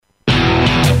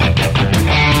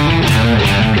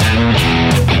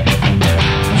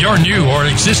Your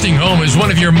existing home is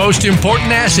one of your most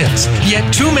important assets, yet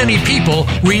too many people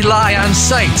rely on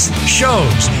sites,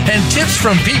 shows, and tips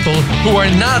from people who are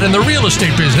not in the real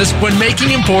estate business when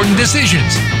making important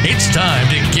decisions. It's time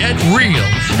to get real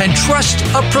and trust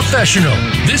a professional.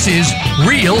 This is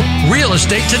Real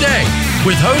Estate Today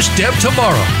with host Deb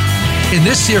Tomorrow. In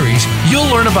this series,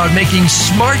 you'll learn about making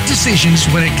smart decisions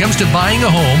when it comes to buying a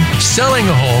home, selling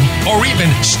a home, or even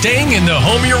staying in the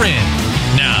home you're in.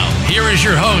 Now, here is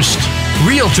your host,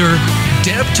 Realtor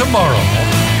Deb Tomorrow.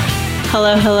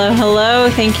 Hello.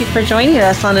 Thank you for joining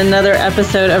us on another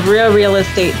episode of Real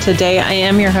Estate Today. I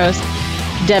am your host,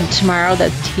 Deb Tomorrow.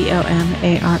 That's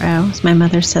Tomaro, as my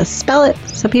mother says. Spell it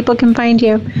so people can find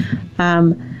you.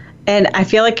 And I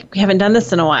feel like we haven't done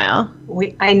this in a while.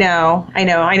 I know.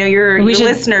 Your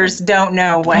listeners don't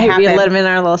know what happened. We let them in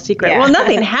our little secret. Yeah. Well,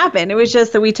 nothing happened. It was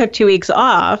just that we took 2 weeks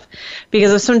off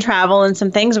because of some travel and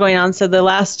some things going on. So the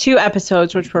last two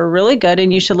episodes, which were really good,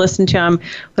 and you should listen to them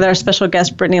with our special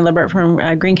guest, Brittany Libert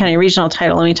from Greene County Regional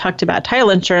Title. And we talked about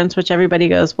title insurance, which everybody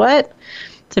goes, what?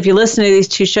 So if you listen to these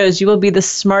two shows, you will be the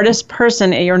smartest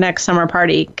person at your next summer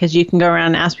party because you can go around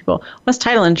and ask people, what's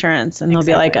title insurance? And they'll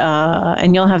be like,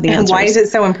 and you'll have the answers. Why is it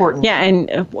so important? Yeah, and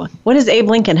what does Abe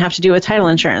Lincoln have to do with title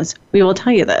insurance? We will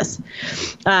tell you this.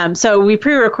 So we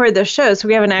pre-record those shows, so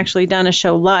we haven't actually done a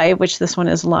show live, which this one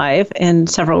is live, in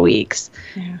several weeks.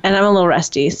 Yeah. And I'm a little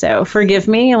rusty, so forgive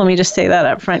me. Let me just say that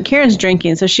up front. Karen's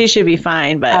drinking, so she should be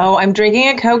fine. But I'm drinking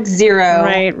a Coke Zero.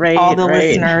 Right. All the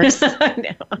listeners. I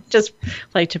know. Just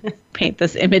like to paint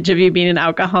this image of you being an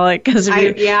alcoholic because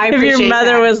if your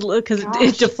mother was, because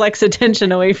it deflects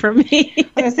attention away from me. I was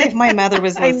going to say, if my mother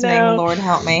was listening, Lord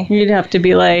help me. You'd have to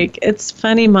be like, it's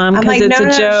funny, Mom, because it's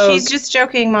a joke. She's just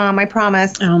joking, Mom, I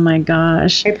promise. Oh my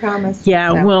gosh. I promise.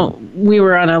 Yeah, so. Well, we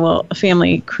were on a little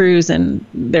family cruise and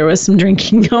there was some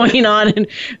drinking going on and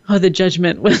the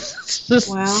judgment was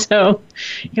just so,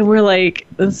 we're like,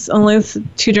 it's only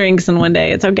 2 drinks in one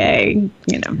day. It's okay,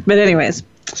 But anyways.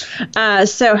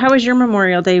 So how was your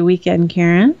Memorial Day weekend,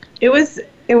 Karen? It was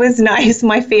nice.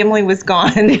 My family was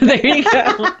gone. There you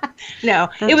go. No,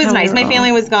 it was nice. My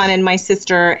family was gone, and my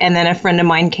sister and then a friend of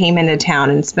mine came into town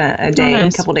and spent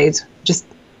a couple days just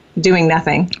doing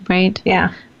nothing. Right.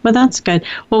 Yeah. Well, that's good.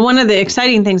 Well, one of the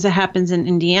exciting things that happens in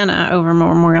Indiana over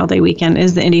Memorial Day weekend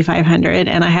is the Indy 500.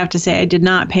 And I have to say, I did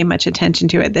not pay much attention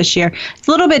to it this year. It's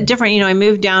a little bit different. I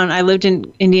moved down. I lived in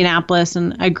Indianapolis,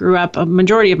 and I grew up a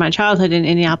majority of my childhood in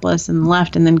Indianapolis and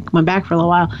left and then went back for a little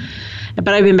while. But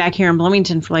I've been back here in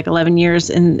Bloomington for like 11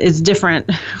 years, and it's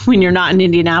different when you're not in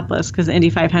Indianapolis because the Indy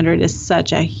 500 is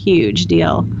such a huge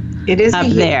deal. It is up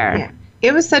there. Yeah.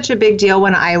 It was such a big deal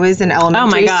when I was in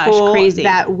elementary school crazy.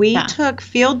 That we took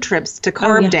field trips to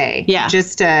Carb Day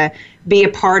just to be a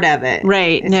part of it.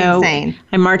 Right. It's insane.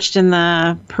 I marched in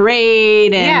the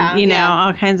parade and,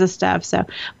 all kinds of stuff. So,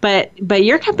 but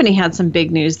your company had some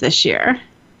big news this year.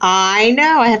 I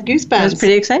know. I have goosebumps. I was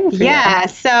pretty excited for you. Yeah.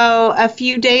 So a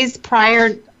few days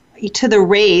prior to the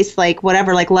race,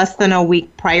 less than a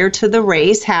week prior to the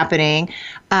race happening,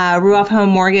 Ruoff Home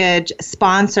Mortgage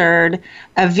sponsored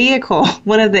a vehicle,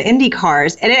 one of the Indy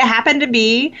cars, and it happened to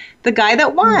be the guy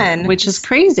that won. Which is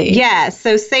crazy. Yeah,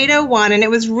 so Sato won, and it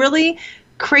was really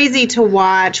crazy to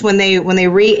watch when they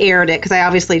re-aired it, because I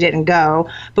obviously didn't go,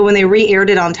 but when they re-aired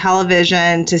it on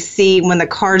television to see when the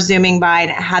car zooming by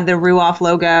and it had the Ruoff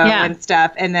logo and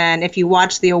stuff, and then if you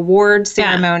watch the award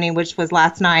ceremony, which was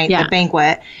last night, the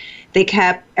banquet, they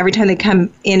kept, every time they come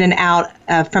in and out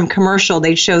from commercial,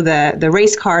 they'd show the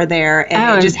race car there,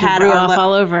 and it just had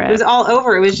all over it. It was all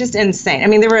over. It was just insane. I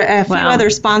mean, there were a few other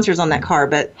sponsors on that car,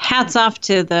 but hats off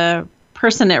to the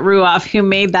person at Ruoff who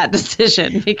made that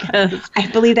decision, because I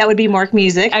believe that would be Mark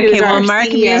Music. Okay, well,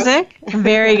 Mark Music,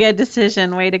 very good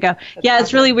decision. Way to go. That's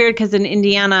it's really weird because in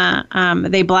Indiana,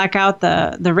 they black out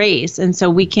the race, and so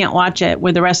we can't watch it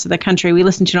with the rest of the country. We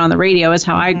listen to it on the radio, is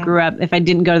how I grew up. If I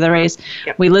didn't go to the race,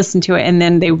 we listened to it, and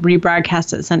then they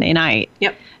rebroadcast it Sunday night.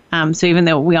 Yep. So even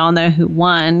though we all know who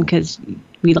won, because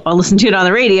we all listened to it on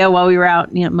the radio while we were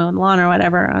out, mowing the lawn or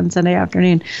whatever on Sunday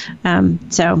afternoon.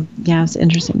 So yeah, it's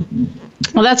interesting.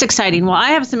 Well, that's exciting. Well, I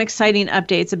have some exciting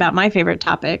updates about my favorite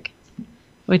topic,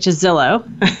 which is Zillow.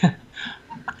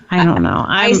 I don't know.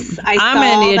 I'm going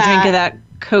to need a drink of that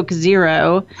Coke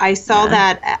Zero. I saw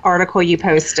that article you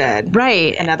posted.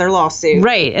 Right. Another lawsuit.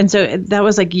 Right. And so that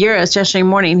was like Euros yesterday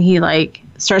morning. He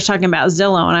starts talking about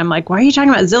Zillow, and I'm like, why are you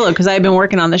talking about Zillow? Because I had been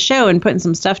working on the show and putting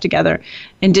some stuff together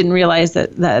and didn't realize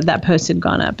that post had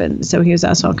gone up. And so he was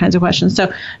asking all kinds of questions.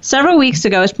 So several weeks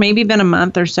ago, it's maybe been a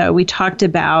month or so, we talked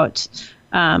about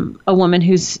a woman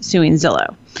who's suing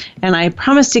Zillow. And I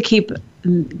promise to keep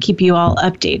you all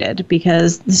updated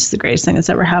because this is the greatest thing that's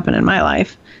ever happened in my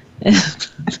life.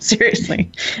 Seriously,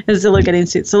 is Zillow getting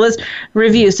sued. So let's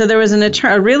review. So there was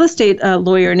a real estate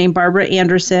lawyer named Barbara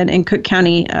Anderson in Cook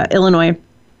County, Illinois,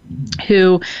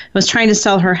 who was trying to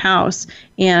sell her house.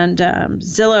 And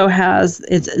Zillow has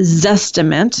its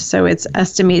Zestimate, so its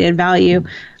estimated value,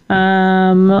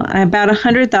 about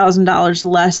 $100,000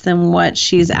 less than what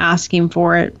she's asking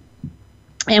for it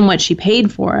and what she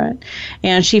paid for it.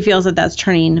 And she feels that that's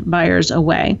turning buyers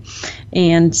away.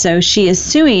 And so she is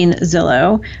suing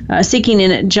Zillow, seeking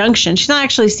an injunction. She's not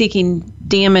actually seeking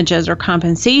damages or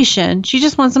compensation. She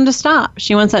just wants them to stop.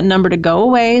 She wants that number to go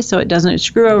away so it doesn't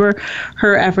screw over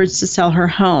her efforts to sell her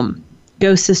home.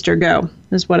 Go, sister, go,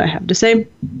 is what I have to say.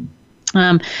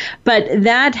 But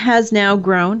that has now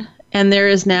grown, and there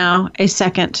is now a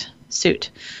second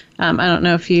suit. I don't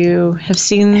know if you have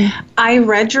seen. I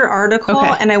read your article,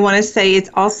 and I want to say it's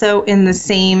also in the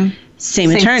same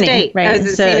attorney, state. Right?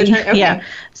 Same attorney? Okay. Yeah.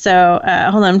 So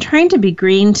hold on, I'm trying to be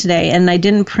green today, and I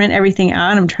didn't print everything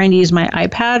out. I'm trying to use my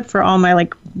iPad for all my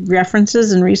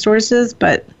references and resources,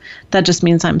 but that just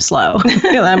means I'm slow.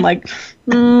 I'm like,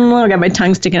 I got my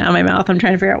tongue sticking out of my mouth. I'm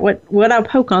trying to figure out what I'll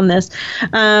poke on this.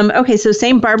 Okay, so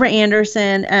same Barbara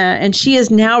Anderson, and she is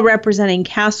now representing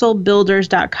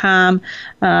CastleBuilders.com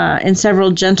and several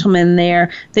gentlemen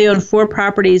there. They own 4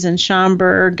 properties in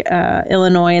Schaumburg,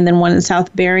 Illinois, and then one in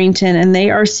South Barrington, and they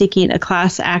are seeking a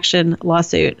class action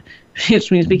lawsuit,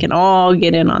 which means we can all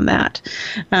get in on that.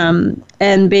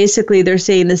 And basically they're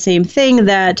saying the same thing,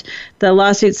 that the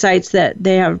lawsuit cites that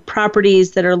they have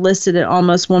properties that are listed at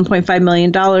almost $1.5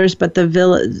 million, but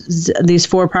these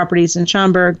 4 properties in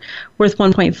Schaumburg worth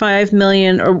 $1.5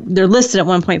 million, or they're listed at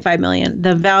 $1.5 million.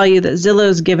 The value that Zillow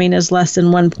is giving is less than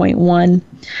 $1.1.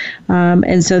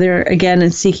 And so they're,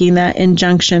 again, seeking that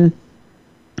injunction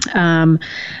against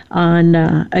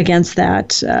that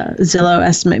Zillow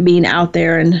estimate being out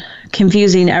there and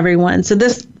confusing everyone. So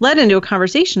this led into a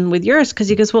conversation with yours, because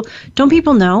he goes, well, don't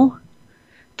people know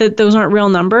that those aren't real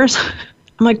numbers?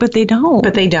 I'm like, but they don't.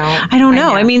 But they don't. I don't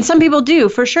know. I mean, some people do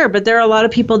for sure, but there are a lot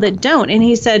of people that don't. And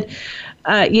he said,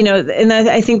 and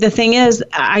I think the thing is,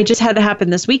 I just had to happen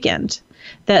this weekend,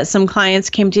 that some clients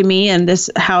came to me and this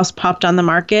house popped on the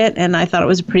market and I thought it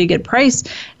was a pretty good price.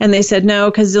 And they said, no,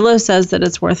 because Zillow says that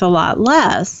it's worth a lot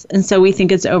less. And so we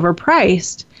think it's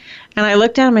overpriced. And I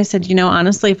looked at him, I said,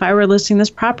 honestly, if I were listing this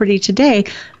property today,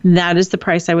 that is the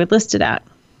price I would list it at.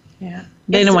 Yeah.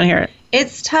 They don't want to hear it.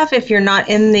 It's tough if you're not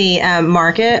in the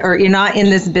market or you're not in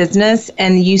this business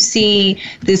and you see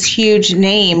this huge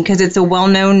name, because it's a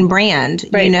well-known brand,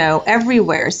 right,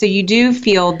 everywhere. So you do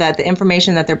feel that the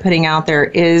information that they're putting out there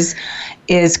is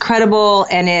credible,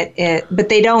 and but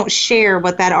they don't share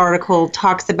what that article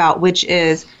talks about, which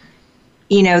is,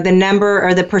 the number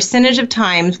or the percentage of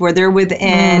times where they're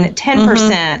within 10%.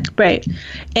 Mm-hmm. Right.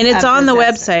 And it's on the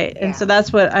website. And so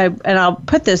that's what I'll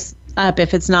put this up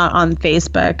if it's not on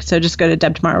Facebook. So just go to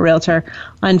Deb Tomorrow Realtor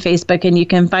on Facebook and you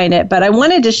can find it. But I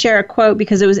wanted to share a quote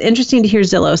because it was interesting to hear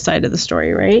Zillow's side of the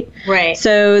story, right? Right.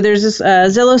 So there's this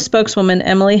Zillow spokeswoman,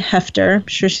 Emily Hefter. I'm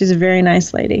sure she's a very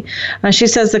nice lady. She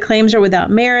says the claims are without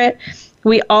merit.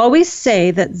 We always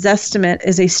say that Zestimate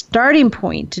is a starting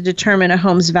point to determine a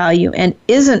home's value and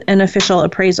isn't an official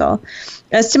appraisal.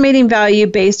 Estimating value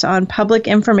based on public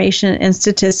information and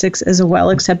statistics is a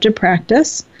well-accepted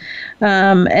practice.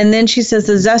 And then she says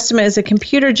the Zestimate is a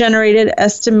computer-generated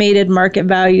estimated market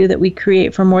value that we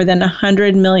create for more than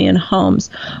 100 million homes.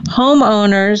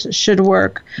 Homeowners should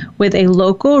work with a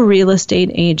local real estate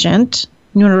agent.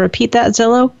 You want to repeat that,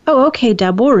 Zillow? Oh, okay,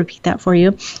 Deb, we'll repeat that for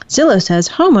you. Zillow says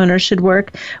homeowners should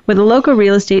work with a local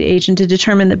real estate agent to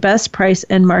determine the best price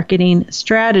and marketing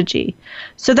strategy.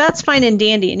 So that's fine and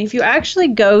dandy. And if you actually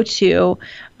go to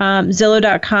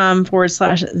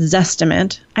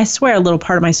Zillow.com/Zestimate, I swear a little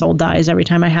part of my soul dies every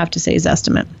time I have to say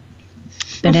Zestimate.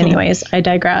 But anyways, I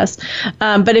digress.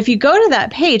 But if you go to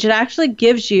that page, it actually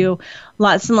gives you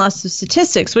lots and lots of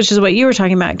statistics, which is what you were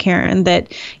talking about, Karen,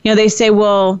 that, they say,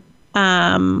 well,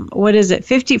 what is it?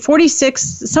 46,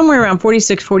 somewhere around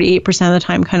 46, 48% of the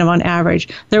time, kind of on average,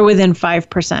 they're within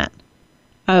 5%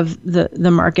 of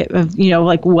the market of,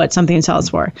 what something sells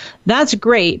for. That's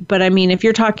great. But I mean, if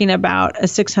you're talking about a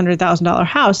 $600,000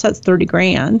 house, that's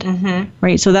 $30,000,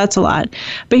 right? So that's a lot.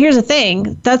 But here's the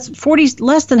thing, that's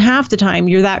less than half the time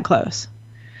you're that close.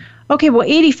 Okay, well,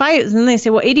 85, then they say,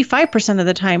 well, 85% of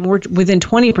the time we're within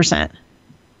 20%.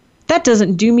 That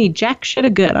doesn't do me jack shit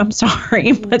of good. I'm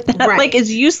sorry, but that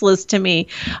is useless to me.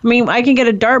 I mean, I can get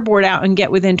a dartboard out and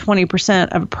get within 20%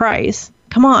 of a price.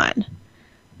 Come on.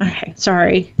 Okay,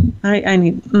 sorry. I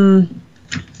need.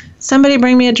 Somebody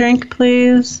bring me a drink,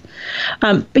 please.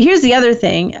 But here's the other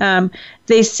thing.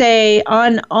 They say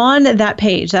on that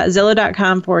page, that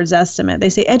Zillow.com/estimate, they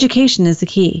say education is the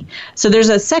key. So there's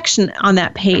a section on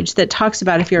that page that talks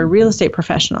about if you're a real estate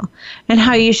professional and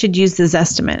how you should use this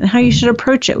estimate and how you should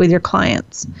approach it with your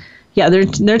clients. Yeah,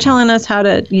 they're telling us how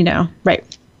to, right.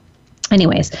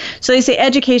 Anyways, so they say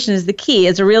education is the key.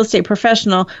 As a real estate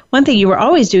professional, one thing you were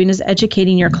always doing is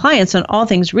educating your clients on all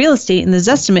things real estate, and this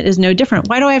estimate is no different.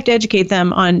 Why do I have to educate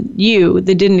them on you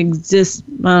that didn't exist?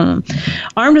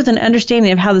 Armed with an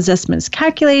understanding of how this estimate is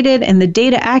calculated and the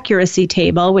data accuracy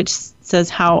table, which says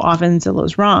how often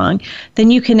Zillow's wrong,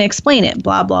 then you can explain it,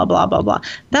 blah, blah, blah, blah, blah.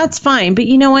 That's fine. But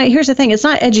you know what? Here's the thing. It's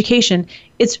not education.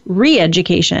 It's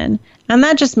re-education. And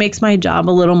that just makes my job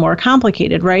a little more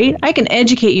complicated, right? I can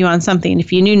educate you on something.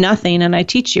 If you knew nothing and I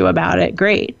teach you about it,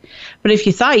 great. But if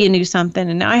you thought you knew something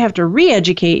and now I have to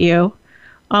re-educate you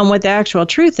on what the actual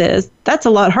truth is, that's a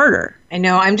lot harder. I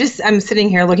know. I'm sitting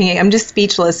here I'm just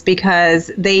speechless because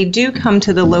they do come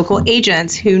to the local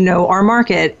agents who know our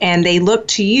market, and they look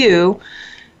to you,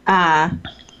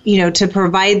 to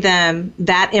provide them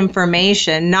that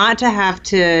information, not to have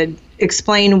to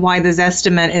explain why this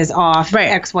estimate is off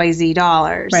XYZ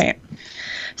dollars. Right.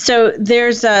 So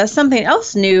there's something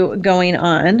else new going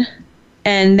on,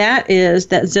 and that is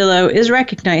that Zillow is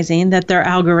recognizing that their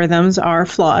algorithms are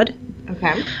flawed.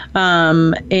 Okay.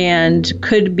 And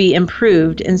could be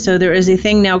improved. And so there is a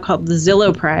thing now called the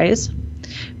Zillow Prize,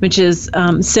 which is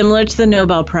similar to the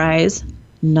Nobel Prize.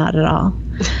 Not at all.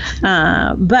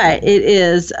 But it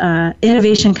is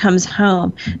Innovation Comes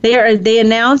Home. They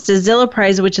announced a Zillow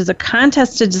Prize, which is a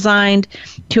contest designed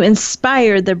to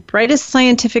inspire the brightest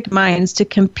scientific minds to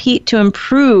compete to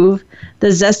improve the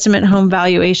Zestimate home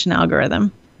valuation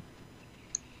algorithm.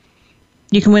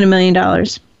 You can win $1 million.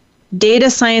 Data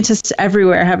scientists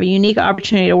everywhere have a unique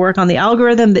opportunity to work on the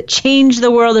algorithm that changed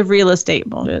the world of real estate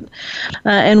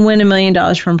and win $1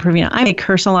 million for improving it. I may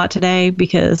curse a lot today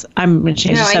because I'm going to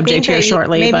change the subject here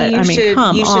shortly. But you should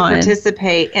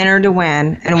participate, enter to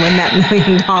win, and win that $1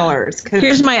 million.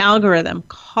 Here's my algorithm.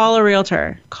 Call a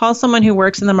realtor. Call someone who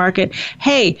works in the market.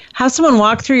 Hey, have someone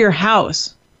walk through your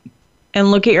house and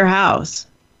look at your house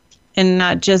and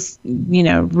not just,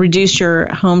 reduce your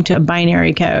home to a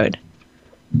binary code.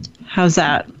 How's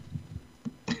that?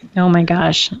 Oh my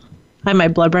gosh. I had my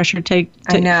blood pressure taken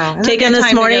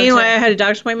this morning when I had a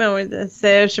doctor's appointment.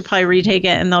 They should probably retake it,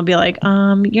 and they'll be like, you're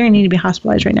going to need to be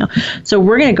hospitalized right now. So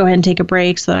we're going to go ahead and take a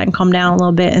break so that I can calm down a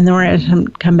little bit, and then we're going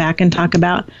to come back and talk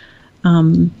about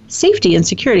safety and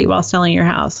security while selling your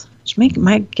house, which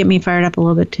might get me fired up a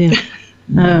little bit too.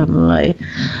 Oh boy.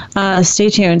 Stay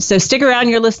tuned. So stick around.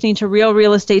 You're listening to Real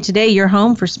Real Estate Today, your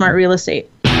home for smart real estate.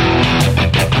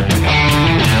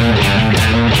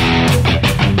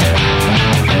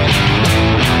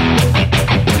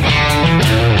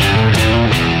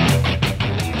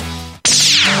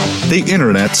 The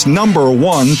Internet's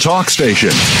 #1 talk station.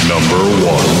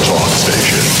 #1 talk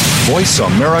station.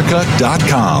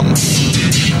 VoiceAmerica.com.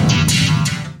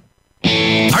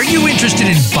 Are you interested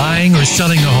in buying or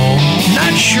selling a home?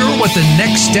 Not sure what the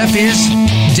next step is?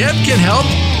 Deb can help.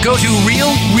 Go to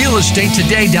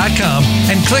realrealestatetoday.com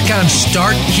and click on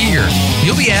Start Here.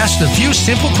 You'll be asked a few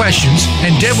simple questions,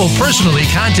 and Deb will personally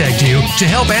contact you to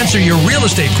help answer your real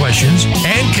estate questions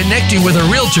and connect you with a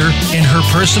realtor in her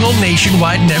personal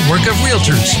nationwide network of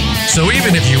realtors. So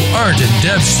even if you aren't in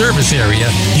Deb's service area,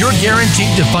 you're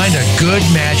guaranteed to find a good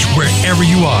match wherever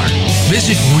you are.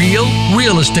 Visit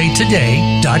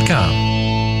realrealestatetoday.com.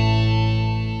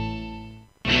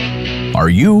 Are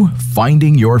you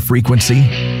finding your frequency?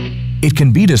 It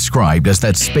can be described as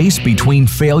that space between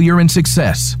failure and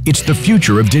success. It's the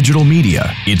future of digital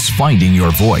media. It's finding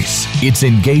your voice. It's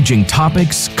engaging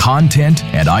topics, content,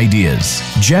 and ideas.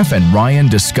 Jeff and Ryan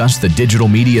discuss the digital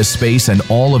media space and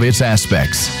all of its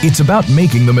aspects. It's about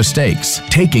making the mistakes,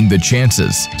 taking the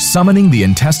chances, summoning the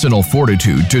intestinal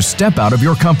fortitude to step out of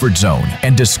your comfort zone,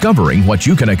 and discovering what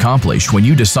you can accomplish when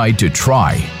you decide to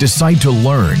try, decide to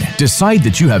learn, decide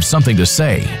that you have something to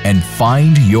say, and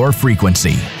find your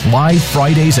frequency. Live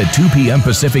Fridays at 2 p.m.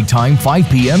 Pacific Time, 5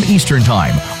 p.m. Eastern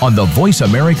Time on the Voice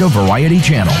America Variety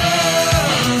Channel.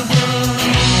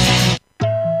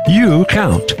 You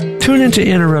count. Tune into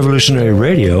Inner Revolutionary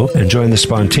Radio and join the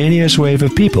spontaneous wave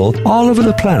of people all over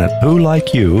the planet who,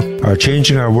 like you, are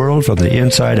changing our world from the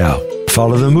inside out.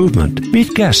 Follow the movement.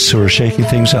 Meet guests who are shaking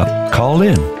things up. Call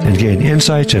in and gain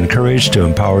insights and courage to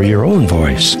empower your own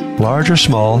voice. Large or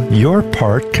small, your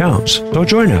part counts. So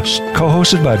join us.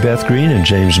 Co-hosted by Beth Green and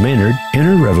James Maynard,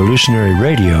 Inner Revolutionary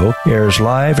Radio airs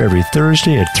live every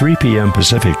Thursday at 3 p.m.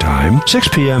 Pacific Time, 6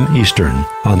 p.m. Eastern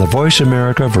on the Voice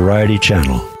America Variety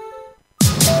Channel.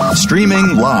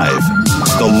 Streaming live.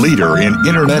 The leader in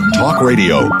Internet talk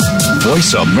radio.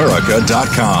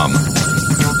 VoiceAmerica.com.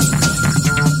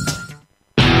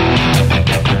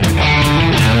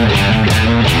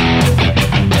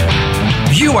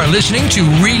 You are listening to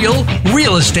Real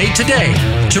Estate Today.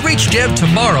 To reach Deb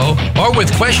tomorrow or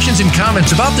with questions and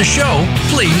comments about the show,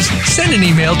 please send an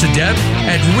email to Deb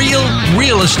at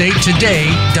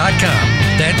realrealestatetoday.com.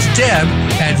 That's Deb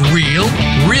at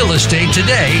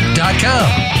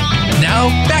realrealestatetoday.com. Now,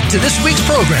 back to this week's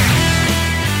program.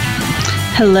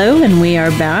 Hello, and we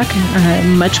are back.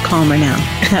 Much calmer now.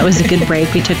 That was a good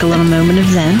break. We took a little moment of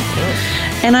zen.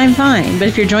 And I'm fine. But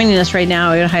if you're joining us right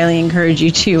now, I would highly encourage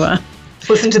you to...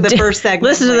 listen to the first segment.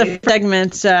 Listen to the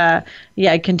segments. I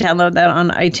can download that on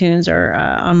iTunes or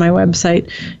on my website.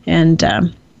 And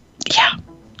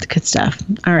good stuff.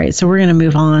 All right, so we're going to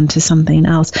move on to something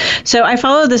else. So I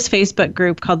follow this Facebook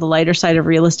group called The Lighter Side of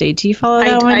Real Estate. Do you follow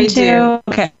that one too? Do.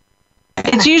 Okay.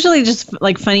 It's usually just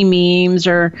like funny memes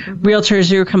or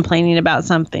realtors who are complaining about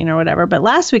something or whatever. But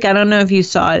last week, I don't know if you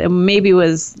saw it. Maybe it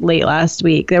was late last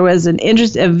week. There was a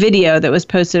video that was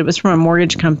posted. It was from a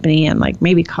mortgage company in like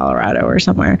maybe Colorado or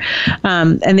somewhere.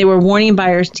 And they were warning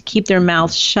buyers to keep their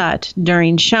mouths shut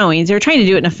during showings. They were trying to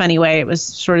do it in a funny way. It was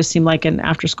sort of seemed like an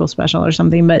after-school special or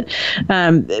something. But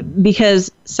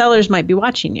because sellers might be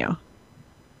watching you.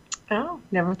 Oh,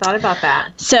 never thought about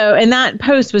that. So, and that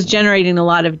post was generating a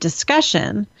lot of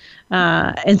discussion.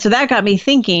 And so that got me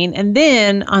thinking. And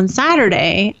then on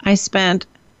Saturday, I spent,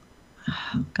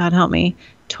 God help me,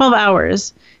 12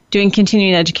 hours doing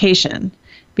continuing education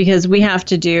because we have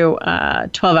to do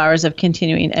 12 hours of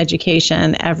continuing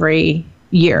education every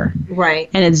year. Right.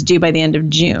 And it's due by the end of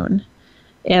June.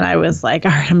 And I was like,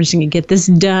 all right, I'm just going to get this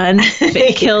done. If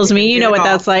it kills me, you know what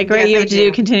that's like, right? Yes, you have to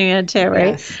do continuing ed too, right?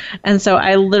 Yes. And so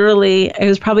I literally, it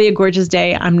was probably a gorgeous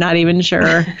day. I'm not even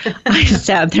sure. I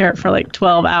sat there for like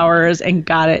 12 hours and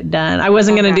got it done. I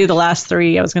wasn't going to do the last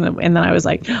 3. And then I was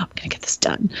like, I'm going to get this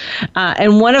done.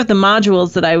 And one of the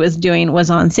modules that I was doing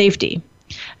was on safety.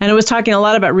 And I was talking a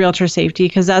lot about realtor safety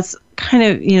because that's kind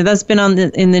of, that's been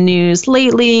in the news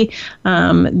lately.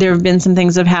 There have been some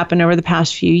things that have happened over the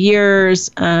past few years.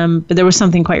 But there was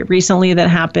something quite recently that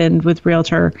happened with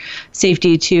realtor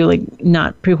safety too, like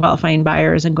not pre-qualifying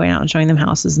buyers and going out and showing them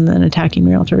houses and then attacking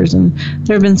realtors. And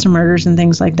there have been some murders and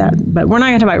things like that. But we're not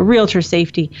going to talk about realtor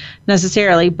safety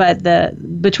necessarily. But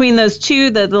between those two,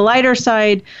 the lighter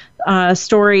side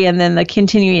story and then the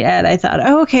continuing ed, I thought,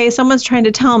 oh, okay, someone's trying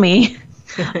to tell me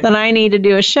that I need to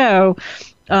do a show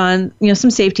on some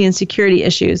safety and security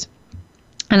issues.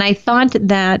 And I thought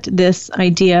that this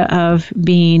idea of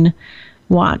being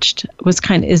watched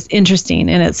is interesting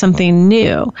and it's something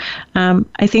new.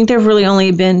 I think there have really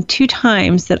only been 2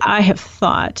 times that I have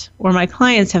thought or my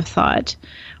clients have thought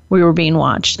we were being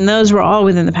watched. And those were all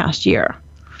within the past year.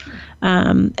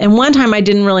 And one time I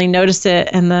didn't really notice it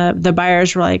and the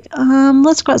buyers were like,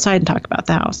 let's go outside and talk about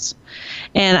the house.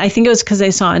 And I think it was because I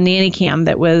saw a nanny cam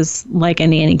that was like a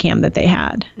nanny cam that they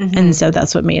had. Mm-hmm. And so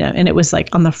that's what made it. And it was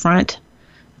like on the front,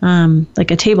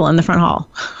 like a table in the front hall,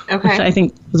 which I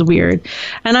think was weird.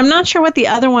 And I'm not sure what the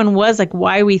other one was, like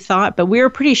why we thought, but we were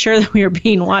pretty sure that we were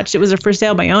being watched. It was a for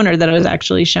sale by owner that I was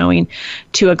actually showing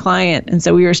to a client. And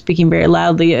so we were speaking very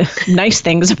loudly nice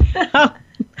things about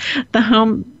the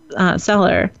home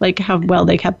seller, like how well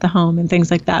they kept the home and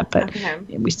things like that. But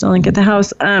we still didn't get the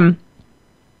house.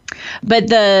 But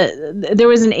there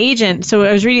was an agent. So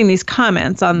I was reading these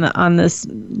comments on this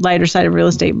lighter side of real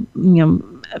estate,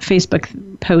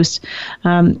 Facebook post,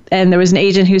 and there was an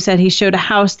agent who said he showed a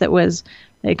house that was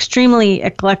extremely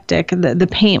eclectic. The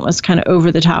paint was kind of over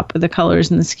the top with the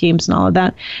colors and the schemes and all of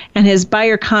that. And his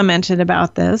buyer commented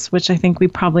about this, which I think we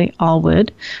probably all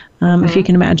would. If you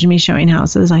can imagine me showing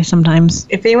houses, I sometimes.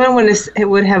 If anyone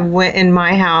would have went in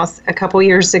my house a couple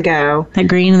years ago, that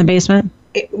green in the basement.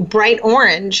 Bright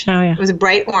orange. Oh, yeah. It was a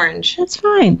bright orange. That's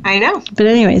fine. I know. But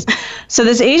anyways, so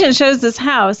this agent shows this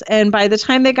house, and by the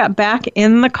time they got back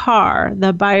in the car,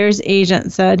 the buyer's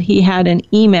agent said he had an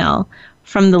email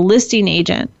from the listing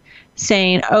agent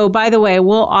saying, oh, by the way,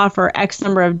 we'll offer X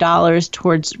number of dollars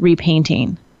towards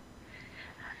repainting.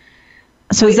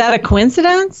 So is that a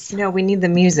coincidence? No, we need the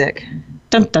music.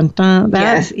 Dun, dun, dun.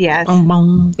 Yes. Boom,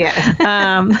 boom.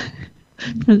 Yeah.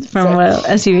 From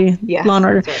SUV, Law and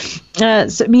Order.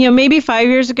 Right. So maybe 5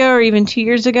 years ago or even 2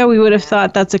 years ago, we would have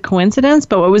thought that's a coincidence.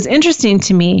 But what was interesting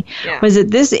to me was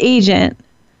that this agent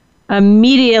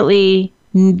immediately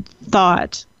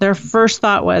thought, their first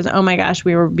thought was, oh my gosh,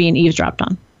 we were being eavesdropped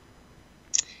on.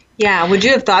 Yeah. Would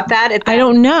you have thought that? I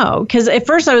don't know. Because at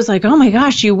first I was like, oh my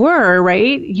gosh, you were,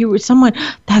 right? You were someone,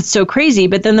 that's so crazy.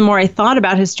 But then the more I thought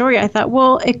about his story, I thought,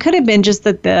 well, it could have been just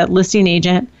that the listing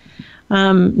agent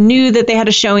knew that they had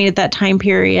a showing at that time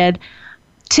period,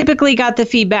 typically got the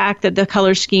feedback that the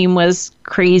color scheme was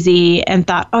crazy and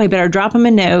thought, oh, I better drop him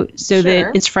a note so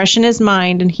that it's fresh in his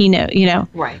mind and he know.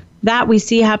 Right. That we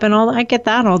see happen I get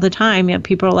that all the time.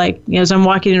 People are like, as I'm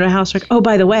walking into a house, like, oh,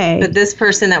 by the way. But this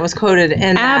person that was quoted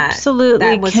in absolutely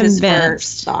that was convinced. His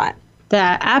first thought.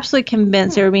 That absolutely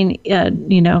convinced they were being,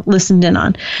 listened in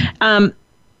on. And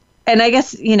I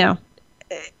guess,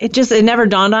 it never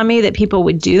dawned on me that people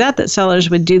would do that sellers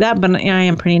would do that, but I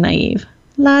am pretty naive.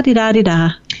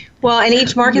 La-di-da-di-da. Well, and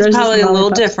each market is probably a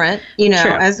little different,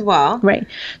 as well. Right.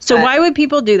 So why would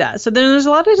people do that? So then there's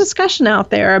a lot of discussion out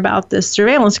there about this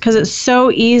surveillance because it's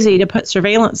so easy to put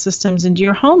surveillance systems into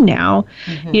your home now,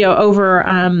 over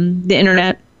the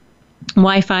internet,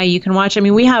 Wi-Fi. You can watch.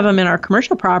 We have them in our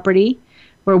commercial property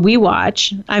where we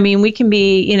watch. We can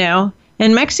be,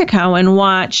 in Mexico and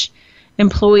watch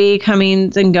employee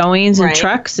comings and goings and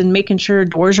trucks and making sure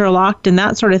doors are locked and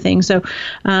that sort of thing. So,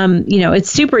 it's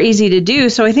super easy to do.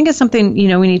 So I think it's something,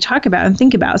 we need to talk about and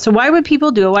think about. So why would people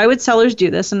do it? Why would sellers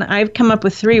do this? And I've come up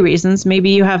with 3 reasons.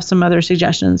 Maybe you have some other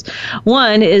suggestions.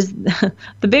 One is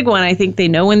the big one. I think they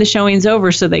know when the showing's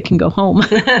over so they can go home.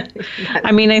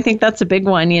 I think that's a big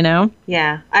one,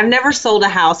 Yeah. I've never sold a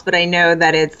house, but I know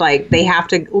that it's like they have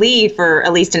to leave for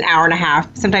at least an hour and a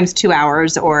half, sometimes 2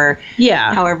 hours or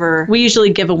however. We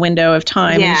usually give a window of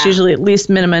time. Yeah. It's usually at least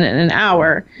minimum an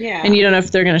hour. Yeah. And you don't know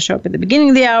if they're going to show up at the beginning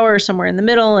of the hour or somewhere in the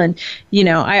middle. And,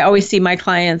 I always see my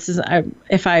clients,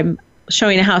 if I'm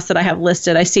showing a house that I have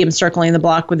listed, I see them circling the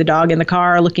block with the dog in the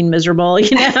car looking miserable.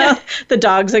 The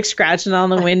dog's like scratching on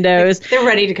the windows. They're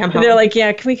ready to come home. They're like,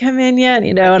 yeah, can we come in yet?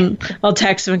 And I'll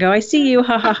text them and go, I see you.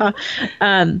 Ha ha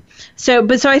ha. So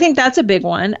I think that's a big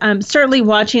one. Certainly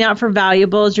watching out for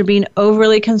valuables. You're being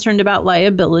overly concerned about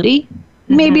liability.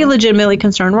 Maybe legitimately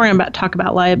concerned. We're going to talk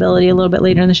about liability a little bit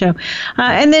later in the show.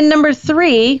 And then number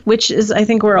 3, which is I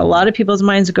think where a lot of people's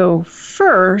minds go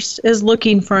first, is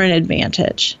looking for an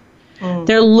advantage.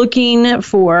 They're looking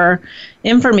for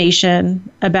information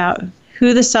about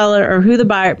who the seller or who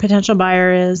the potential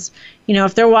buyer is.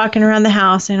 If they're walking around the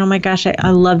house saying, oh my gosh, I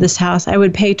love this house. I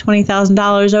would pay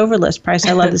 $20,000 over list price.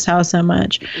 I love this house so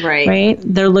much. Right.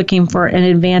 They're looking for an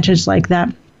advantage like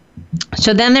that.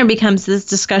 So then there becomes this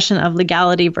discussion of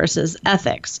legality versus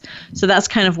ethics. So that's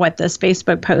kind of what this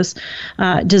Facebook post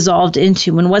dissolved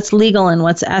into, and what's legal and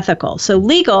what's ethical. So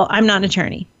legal, I'm not an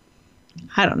attorney.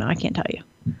 I don't know. I can't tell you.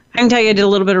 I can tell you I did a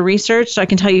little bit of research, so I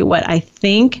can tell you what I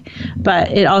think,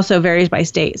 but it also varies by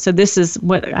state. So this is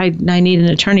what I need an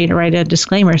attorney to write a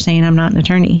disclaimer saying I'm not an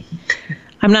attorney.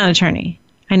 I'm not an attorney.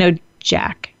 I know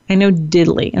jack. I know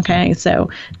diddly. Okay, so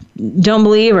don't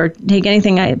believe or take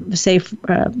anything I say.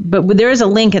 But there is a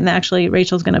link, and actually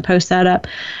Rachel's going to post that up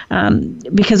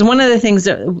because one of the things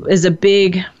that is a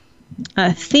big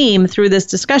theme through this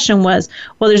discussion was,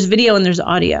 well, there's video and there's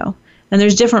audio. And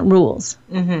there's different rules.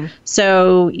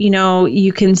 So,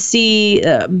 you can see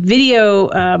video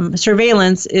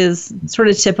surveillance is sort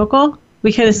of typical.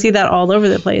 We kind of see that all over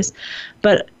the place.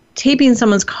 But taping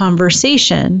someone's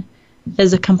conversation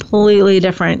is a completely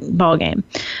different ballgame.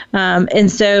 And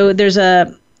so there's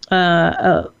a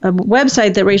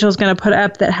website that Rachel's going to put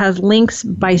up that has links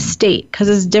by state because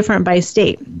it's different by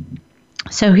state.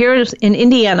 So here in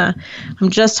Indiana, I'm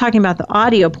just talking about the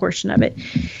audio portion of it.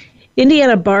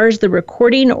 Indiana bars the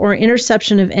recording or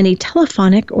interception of any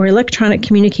telephonic or electronic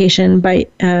communication by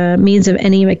means of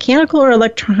any mechanical or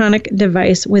electronic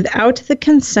device without the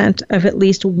consent of at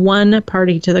least one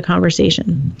party to the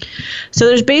conversation. So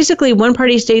there's basically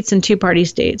one-party states and two-party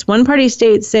states. One-party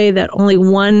states say that only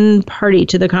one party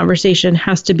to the conversation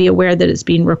has to be aware that it's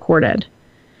being recorded.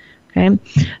 Okay,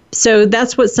 so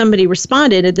that's what somebody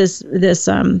responded at this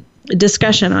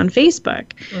discussion on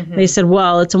Facebook. They said,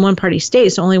 well, it's a one-party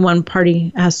state, so only one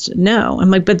party has to know.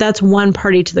 I'm like, but that's one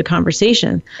party to the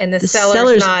conversation. And the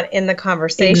seller's not in the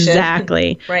conversation.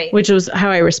 Exactly. Right. Which was how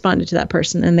I responded to that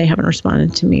person, and they haven't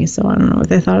responded to me, so I don't know what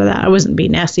they thought of that. I wasn't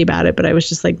being nasty about it, but I was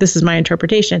just like, this is my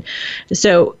interpretation.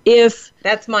 So if...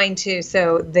 That's mine too,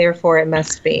 so therefore it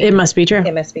must be. It must be true.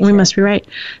 It must be true. We must be right.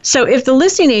 So if the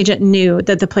listing agent knew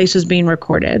that the place was being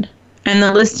recorded, and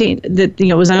the listing that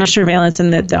was under surveillance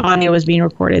and that the audio was being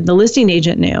recorded, the listing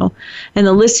agent knew, and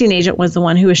the listing agent was the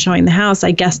one who was showing the house, I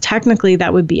guess technically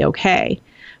that would be okay.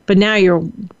 But now you're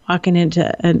walking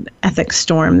into an ethics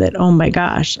storm that, oh my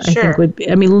gosh, I Sure. think would be,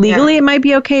 I mean, legally it might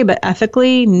be okay, but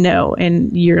ethically, no.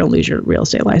 And you're going to lose your real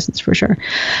estate license for sure.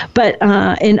 But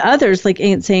in others, like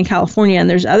say in California, and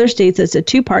there's other states, it's a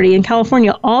two-party. In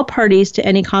California, all parties to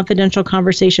any confidential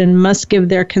conversation must give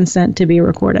their consent to be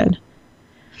recorded.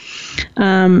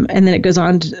 And then it goes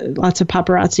on to lots of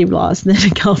paparazzi laws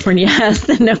that California has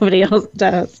that nobody else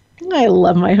does. I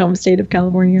love my home state of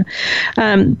California.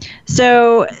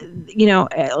 So,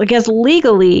 I guess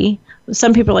legally,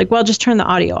 some people are like, well, just turn the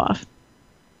audio off.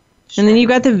 And then you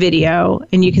got the video,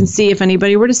 and you can see if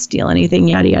anybody were to steal anything,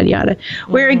 yada, yada, yada.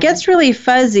 Mm-hmm. Where it gets really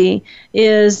fuzzy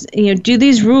is, do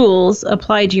these rules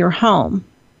apply to your home?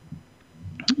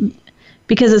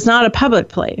 Because it's not a public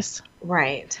place.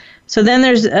 Right. So then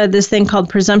there's this thing called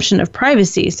presumption of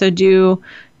privacy. So do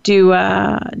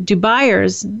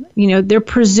buyers, they're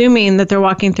presuming that they're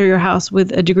walking through your house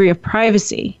with a degree of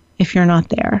privacy if you're not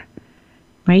there,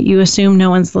 right? You assume no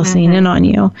one's listening in on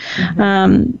you.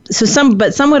 Mm-hmm.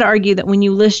 But some would argue that when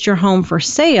you list your home for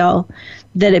sale,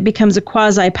 that it becomes a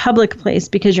quasi-public place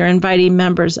because you're inviting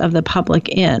members of the public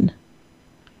in.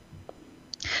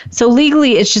 So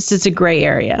legally, it's a gray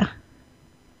area.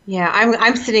 Yeah,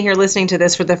 I'm sitting here listening to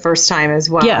this for the first time as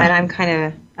well, and I'm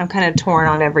kind of torn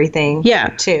on everything.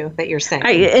 Too that you're saying.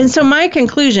 And so my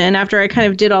conclusion, after I kind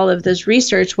of did all of this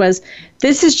research, was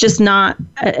this is just not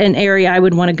an area I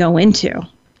would want to go into.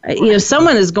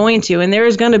 Someone is going to, and there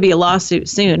is going to be a lawsuit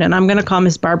soon, and I'm going to call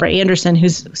Miss Barbara Anderson,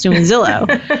 who's suing Zillow,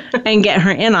 and get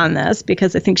her in on this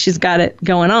because I think she's got it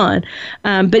going on.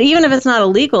 But even if it's not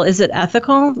illegal, is it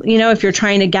ethical? If you're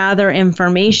trying to gather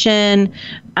information.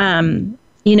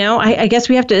 I guess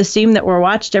we have to assume that we're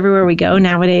watched everywhere we go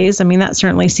nowadays. I mean, that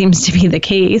certainly seems to be the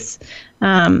case.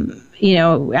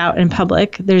 Out in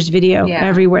public, there's video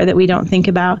everywhere that we don't think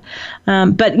about.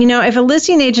 But if a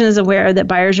listing agent is aware that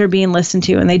buyers are being listened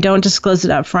to and they don't disclose it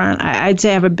up front, I'd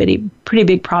say I have a pretty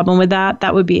big problem with that.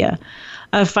 That would be a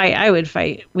fight I would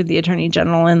fight with the Attorney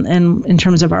General and in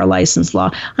terms of our license law.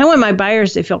 I want my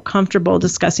buyers to feel comfortable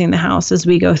discussing the house as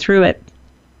we go through it.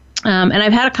 And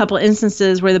I've had a couple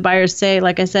instances where the buyers say,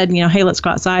 like I said, hey, let's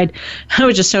go outside. I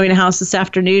was just showing a house this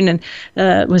afternoon, and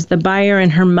it was the buyer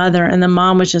and her mother, and the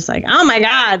mom was just like, oh my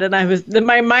God. And I was in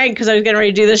my mind, because I was getting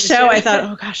ready to do this show, I thought,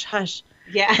 oh gosh, hush.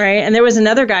 Yeah. Right. And there was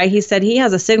another guy, he said he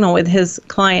has a signal with his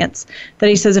clients that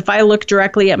he says, if I look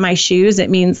directly at my shoes, it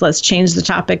means let's change the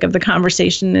topic of the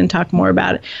conversation and talk more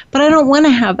about it. But I don't want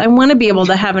to I want to be able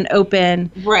to have an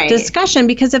open discussion,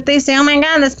 because if they say, oh my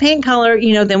God, this paint color,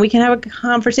 then we can have a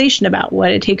conversation about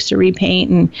what it takes to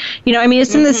repaint. And,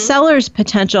 it's in the seller's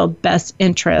potential best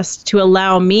interest to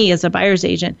allow me as a buyer's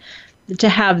agent to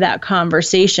have that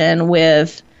conversation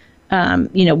with,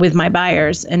 with my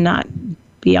buyers and not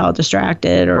be all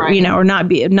distracted or, or not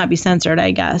be censored, I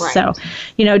guess. Right. So,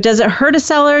 does it hurt a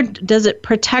seller? Does it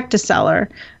protect a seller?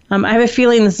 I have a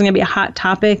feeling this is going to be a hot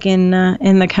topic in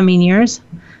the coming years.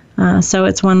 So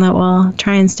it's one that we'll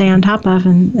try and stay on top of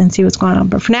and see what's going on.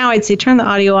 But for now, I'd say turn the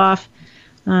audio off.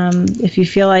 If you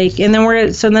feel like, and then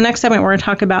in the next segment, we're going to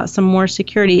talk about some more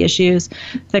security issues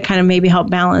that kind of maybe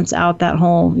help balance out that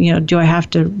whole, do I have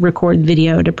to record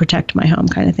video to protect my home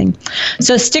kind of thing.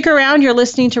 So stick around. You're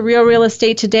listening to Real Real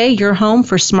Estate Today, your home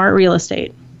for smart real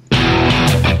estate.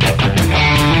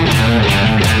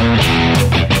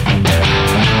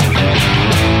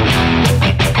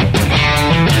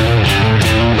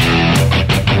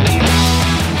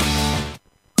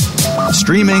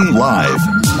 Streaming live,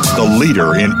 the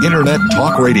leader in Internet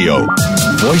talk radio,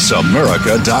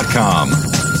 VoiceAmerica.com.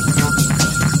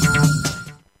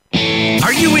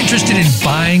 Are you interested in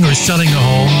buying or selling a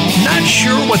home? Not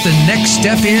sure what the next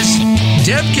step is?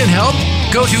 Deb can help.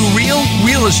 Go to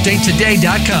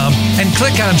realrealestatetoday.com and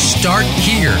click on Start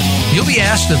Here. You'll be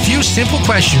asked a few simple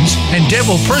questions, and Deb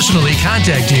will personally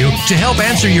contact you to help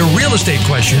answer your real estate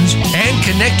questions and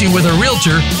connect you with a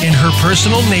realtor in her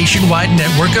personal nationwide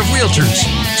network of realtors.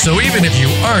 So even if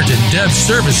you aren't in Deb's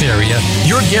service area,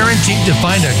 you're guaranteed to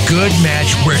find a good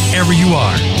match wherever you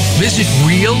are. Visit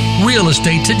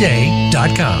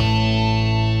realrealestatetoday.com.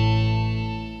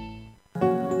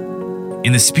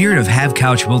 In the spirit of Have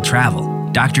Couch Will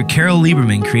Travel, Dr. Carol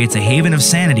Lieberman creates a haven of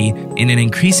sanity in an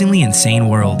increasingly insane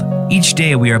world. Each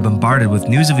day we are bombarded with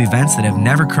news of events that have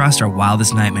never crossed our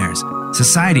wildest nightmares.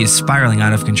 Society is spiraling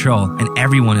out of control and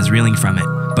everyone is reeling from it.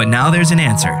 But now there's an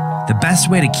answer. The best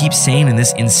way to keep sane in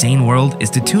this insane world is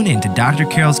to tune in to Dr.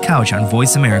 Carol's Couch on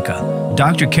Voice America.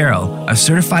 Dr. Carol, a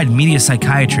certified media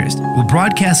psychiatrist, will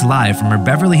broadcast live from her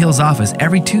Beverly Hills office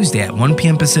every Tuesday at 1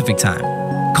 p.m. Pacific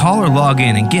Time. Call or log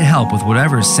in and get help with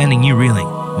whatever is sending you reeling,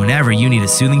 whenever you need a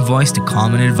soothing voice to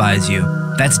calm and advise you.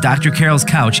 That's Dr. Carol's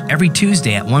Couch every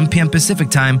Tuesday at 1 p.m. Pacific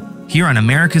Time here on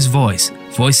America's Voice,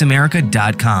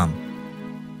 voiceamerica.com.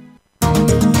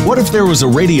 What if there was a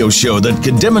radio show that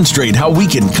could demonstrate how we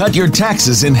can cut your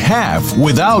taxes in half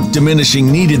without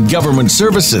diminishing needed government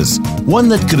services? One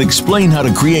that could explain how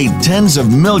to create tens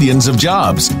of millions of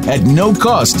jobs at no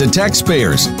cost to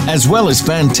taxpayers, as well as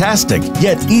fantastic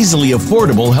yet easily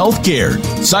affordable health care.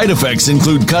 Side effects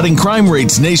include cutting crime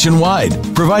rates nationwide,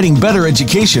 providing better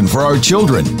education for our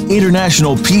children,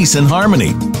 international peace and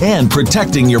harmony, and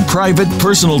protecting your private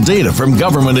personal data from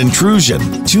government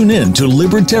intrusion. Tune in to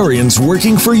Libertarians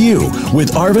Working for You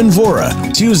with Arvin Vora,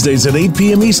 Tuesdays at 8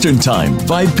 p.m. Eastern Time,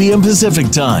 5 p.m.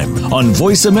 Pacific Time on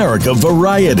Voice America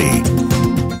Variety.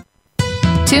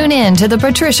 Tune in to The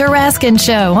Patricia Raskin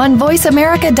Show on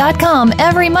voiceamerica.com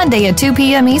every Monday at 2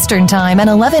 p.m. Eastern Time and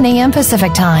 11 a.m.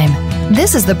 Pacific Time.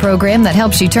 This is the program that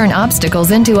helps you turn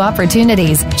obstacles into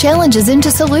opportunities, challenges into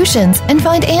solutions, and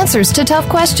find answers to tough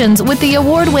questions with the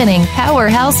award-winning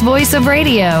powerhouse voice of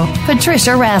radio,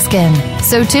 Patricia Raskin.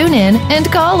 So tune in and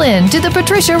call in to The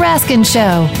Patricia Raskin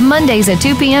Show, Mondays at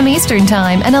 2 p.m. Eastern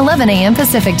Time and 11 a.m.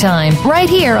 Pacific Time, right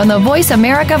here on the Voice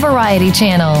America Variety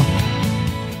Channel.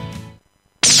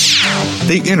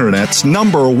 The Internet's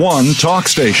 #1 talk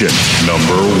station.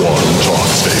 #1 talk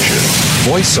station.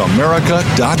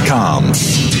 VoiceAmerica.com.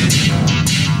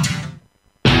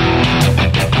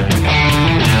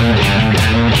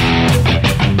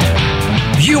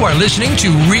 You are listening to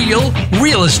Real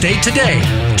Estate Today.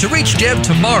 To reach Deb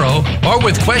tomorrow or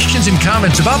with questions and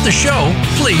comments about the show,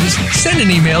 please send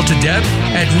an email to Deb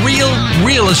at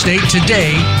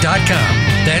realrealestatetoday.com.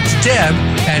 That's Deb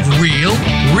at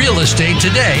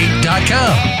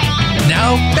realrealestatetoday.com.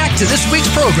 Now, back to this week's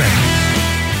program.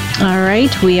 All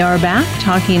right, we are back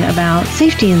talking about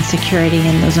safety and security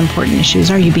and those important issues.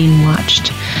 Are you being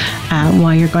watched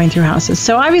while you're going through houses?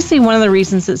 So obviously one of the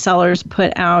reasons that sellers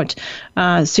put out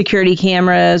security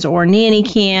cameras or nanny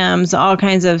cams, all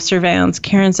kinds of surveillance.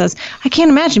 Karen says, I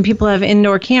can't imagine people have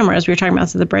indoor cameras. We were talking about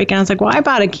this at the break, and I was like, well, I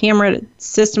bought a camera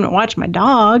system to watch my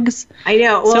dogs. I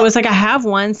know. Well, so it's like I have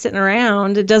one sitting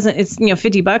around. It's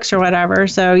 $50 or whatever,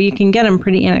 so you can get them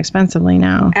pretty inexpensively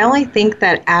now. I only think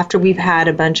that after we've had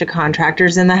a bunch of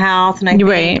contractors in the house, and I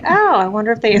think, I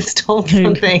wonder if they installed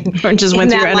something. Or just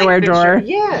went through your underwear drawer.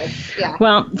 Yes. Yeah.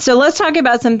 Well, so let's talk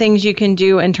about some things you can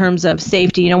do in terms of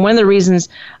safety. One of the reasons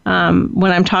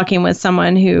when I'm talking with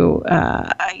someone who,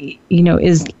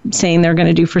 is saying they're going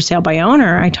to do for sale by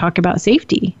owner, I talk about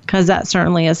safety because that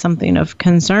certainly is something of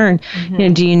concern.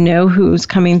 Mm-hmm. Do you know who's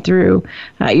coming through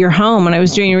your home? When I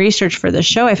was doing research for this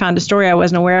show, I found a story I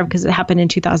wasn't aware of because it happened in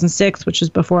 2006, which was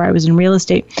before I was in real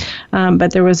estate.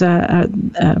 But there was a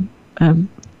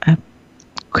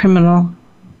criminal,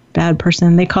 bad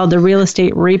person they called the real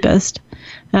estate rapist.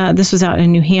 This was out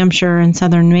in New Hampshire and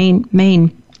southern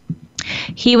Maine.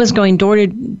 He was going door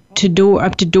to door,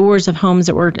 up to doors of homes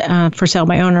that were for sale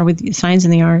by owner with signs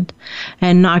in the yard,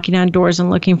 and knocking on doors and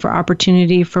looking for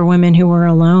opportunity for women who were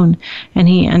alone. And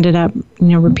he ended up,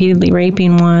 repeatedly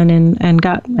raping one and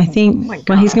got, I think, he's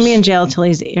going to be in jail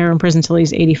in prison till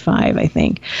he's 85, I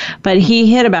think. But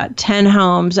he hit about 10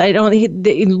 homes.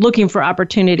 Looking for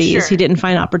opportunities. Sure. He didn't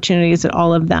find opportunities at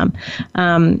all of them.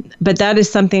 But that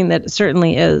is something that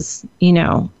certainly is,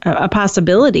 a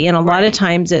possibility. And a lot of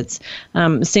times it's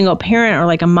a single parent or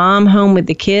like a mom home with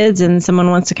the kids, and someone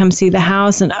wants to come see the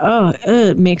house, and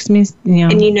it makes me,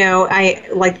 And I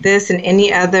like this and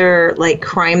any other like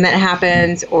crime that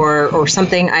happens or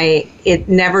something. It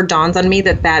never dawns on me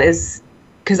that is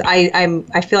because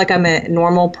I feel like I'm a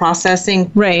normal processing,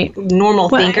 normal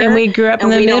thinker. And we grew up in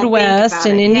the Midwest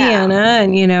in Indiana,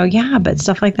 and but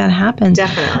stuff like that happens.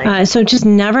 Definitely. So just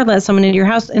never let someone into your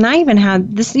house. And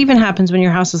this even happens when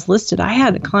your house is listed. I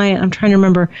had a client, I'm trying to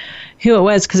remember who it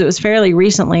was because it was fairly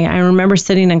recently. I remember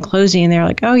sitting and closing, and they're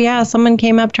like, oh yeah, someone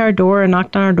came up to our door and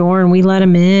knocked on our door, and we let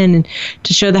them in and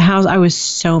to show the house. I was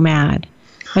so mad.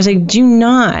 I was like, do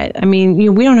not. I mean,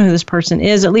 we don't know who this person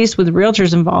is. At least with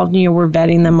realtors involved, we're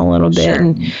vetting them a little bit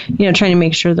and, trying to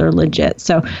make sure they're legit.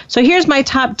 So here's my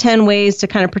top 10 ways to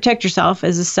kind of protect yourself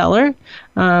as a seller,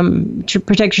 to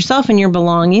protect yourself and your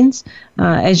belongings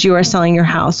as you are selling your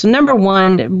house. So number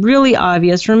one, really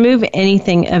obvious, remove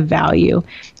anything of value.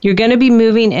 You're going to be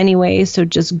moving anyway, so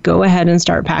just go ahead and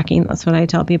start packing. That's what I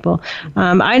tell people.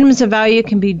 Items of value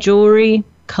can be jewelry,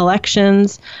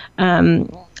 collections,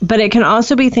 but it can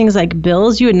also be things like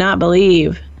bills you would not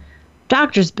believe.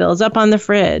 Doctor's bills up on the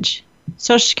fridge.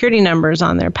 Social security numbers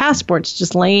on there. Passports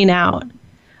just laying out.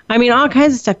 I mean, all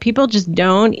kinds of stuff. People just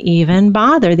don't even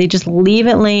bother. They just leave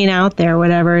it laying out there,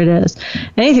 whatever it is.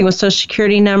 Anything with Social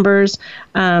Security numbers.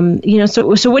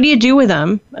 So what do you do with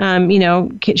them?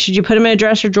 Should you put them in a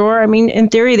dresser drawer? I mean, in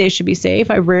theory, they should be safe.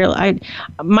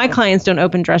 My clients don't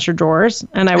open dresser drawers,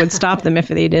 and I would stop them if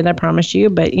they did, I promise you.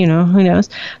 But, who knows?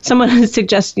 Someone is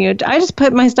suggesting, I just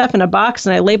put my stuff in a box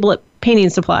and I label it painting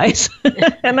supplies.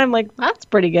 And I'm like, that's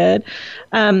pretty good.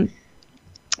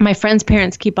 My friend's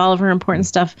parents keep all of her important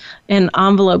stuff in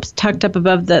envelopes tucked up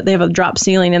above they have a drop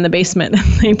ceiling in the basement.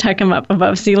 They tuck them up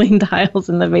above ceiling tiles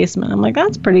in the basement. I'm like,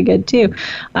 that's pretty good too.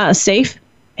 Safe.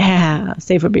 Yeah,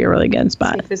 safe would be a really good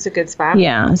spot. Safe is a good spot.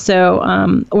 Yeah.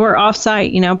 So, or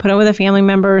off-site, put it with a family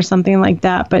member or something like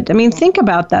that. But I mean, think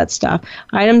about that stuff.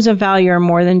 Items of value are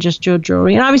more than just your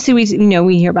jewelry. And obviously,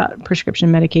 we hear about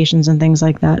prescription medications and things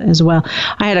like that as well.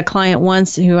 I had a client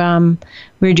once who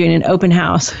we were doing an open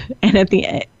house, and at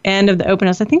the end of the open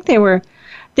house, I think they were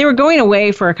going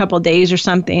away for a couple of days or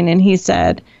something, and he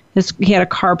said. He had a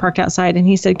car parked outside, and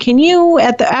he said, "Can you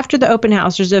after the open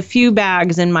house? There's a few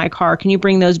bags in my car. Can you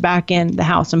bring those back in the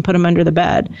house and put them under the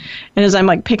bed?" And as I'm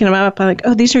like picking them up, I'm like,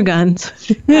 "Oh, these are guns."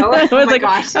 Oh my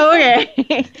gosh! Oh,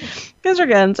 okay, these are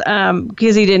guns.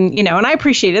 Because he didn't, and I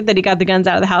appreciated that he got the guns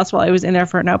out of the house while I was in there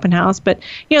for an open house. But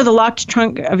the locked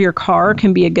trunk of your car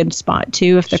can be a good spot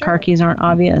too if the car keys aren't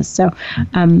obvious. So,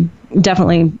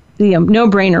 definitely, no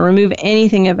brainer. Remove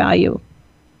anything of value.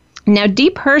 Now,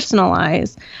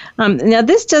 depersonalize. Now,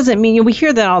 this doesn't mean, we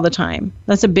hear that all the time.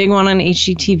 That's a big one on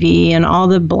HGTV and all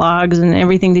the blogs and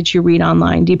everything that you read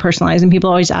online, depersonalize. And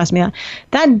people always ask me that.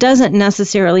 That doesn't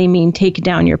necessarily mean take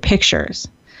down your pictures.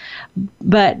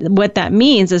 But what that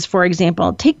means is, for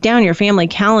example, take down your family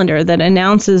calendar that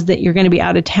announces that you're going to be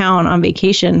out of town on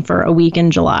vacation for a week in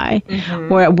July.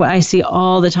 Mm-hmm. Or what I see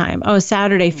all the time. Oh,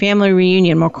 Saturday, family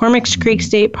reunion, McCormick's Creek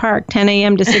State Park, 10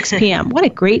 a.m. to 6 p.m. What a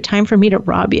great time for me to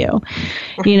rob you.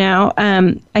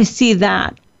 I see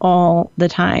that all the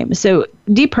time. So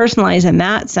depersonalize in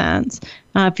that sense.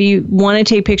 If you want to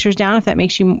take pictures down, if that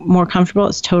makes you more comfortable,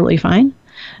 it's totally fine.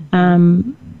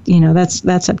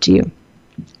 That's up to you.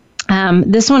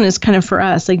 This one is kind of for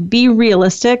us, like be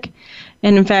realistic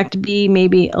and in fact, be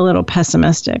maybe a little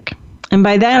pessimistic. And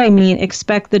by that, I mean,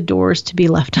 expect the doors to be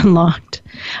left unlocked.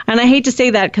 And I hate to say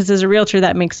that because as a realtor,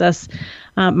 that makes us,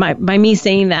 by me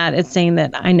saying that, it's saying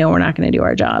that I know we're not going to do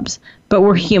our jobs, but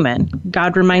we're human.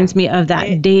 God reminds me of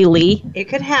that daily. It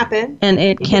could happen. And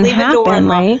it can happen,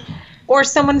 right? Or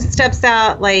someone steps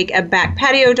out like a back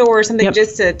patio door or something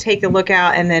just to take a look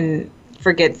out and then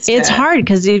forgets. It's hard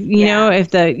because if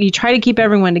you try to keep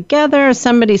everyone together,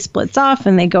 somebody splits off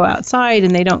and they go outside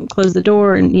and they don't close the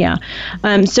door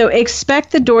so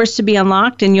expect the doors to be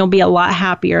unlocked and you'll be a lot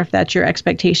happier if that's your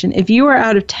expectation. If you are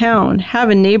out of town, have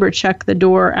a neighbor check the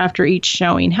door after each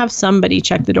showing. Have somebody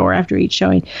check the door after each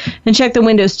showing and check the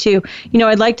windows too.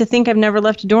 I'd like to think I've never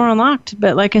left a door unlocked,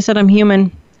 but like I said, I'm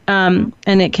human and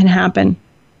it can happen.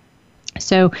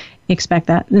 So expect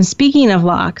that. And speaking of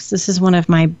locks, this is one of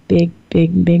my big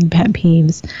pet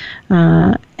peeves.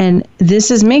 And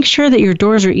this is make sure that your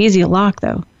doors are easy to lock,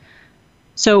 though.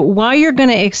 So while you're going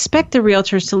to expect the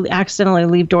realtors to accidentally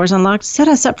leave doors unlocked, set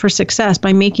us up for success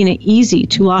by making it easy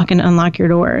to lock and unlock your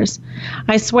doors.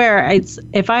 I swear,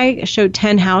 if I showed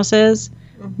 10 houses,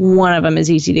 one of them is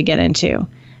easy to get into.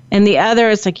 And the other,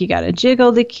 it's like you got to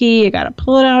jiggle the key, you got to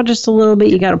pull it out just a little bit,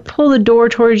 you got to pull the door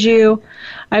towards you.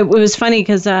 It was funny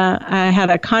because I had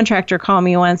a contractor call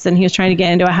me once, and he was trying to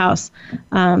get into a house.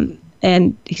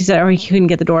 And he said, he couldn't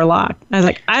get the door locked. I was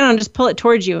like, I don't know, just pull it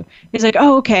towards you. He's like,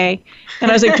 oh, okay. And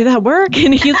I was like, did that work?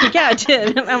 And he's like, yeah, it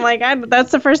did. And I'm like,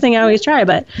 that's the first thing I always try.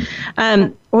 But,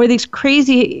 or these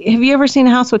crazy, have you ever seen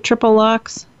a house with triple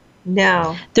locks?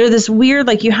 No. They're this weird,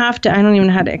 like you have to, I don't even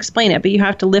know how to explain it, but you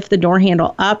have to lift the door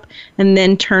handle up and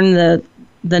then turn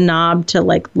the knob to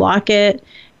like lock it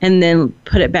and then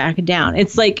put it back down.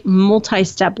 It's like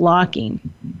multi-step locking.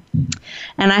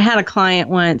 And I had a client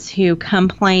once who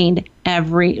complained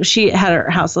she had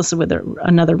her house listed with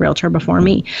another realtor before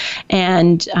me.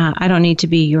 And I don't need to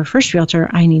be your first realtor.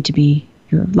 I need to be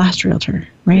your last realtor,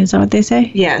 right? Is that what they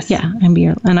say? Yes. Yeah,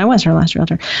 and I was her last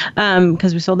realtor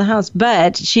because we sold the house.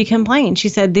 But she complained. She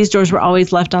said these doors were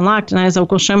always left unlocked. And I was like,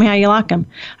 well, show me how you lock them.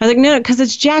 I was like, no, because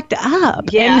it's jacked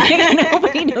up. Yeah. And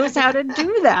nobody knows how to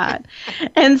do that.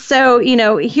 And so,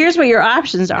 here's what your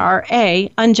options are.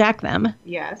 A, unjack them.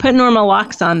 Yes. Put normal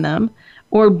locks on them.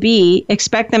 Or B,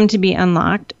 expect them to be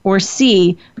unlocked. Or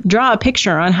C, draw a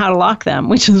picture on how to lock them,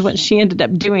 which is what she ended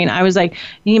up doing. I was like,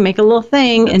 you make a little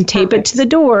thing and tape it to the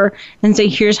door and say,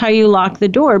 here's how you lock the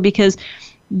door. Because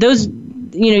those,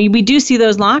 we do see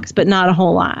those locks, but not a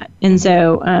whole lot. And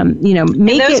so,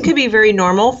 those could be very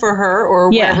normal for her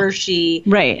or wherever she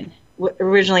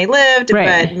originally lived,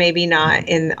 but maybe not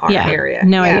in our area.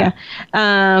 No idea.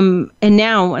 And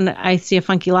now when I see a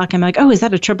funky lock, I'm like, oh, is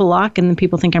that a triple lock? And then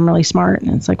people think I'm really smart.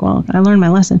 And it's like, well, I learned my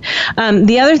lesson.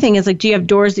 The other thing is, like, do you have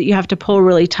doors that you have to pull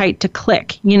really tight to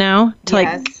click,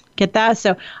 like get that?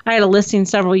 So I had a listing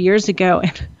several years ago,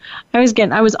 and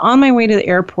I was on my way to the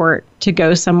airport to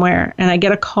go somewhere, and I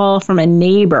get a call from a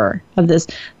neighbor of this.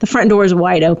 The front door is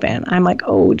wide open. I'm like,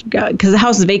 oh God, because the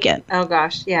house is vacant. Oh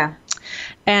gosh, yeah.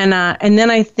 And then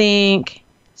I think,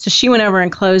 so she went over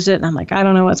and closed it, and I'm like, I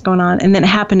don't know what's going on. And then it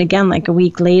happened again like a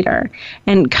week later,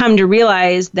 and come to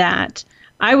realize that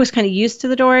I was kind of used to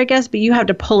the door, I guess, but you have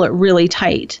to pull it really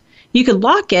tight. You could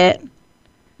lock it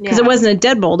because it wasn't a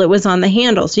deadbolt, it was on the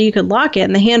handle. So you could lock it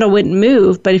and the handle wouldn't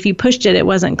move, but if you pushed it, it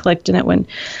wasn't clicked and it wouldn't.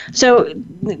 So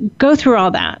go through all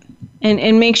that.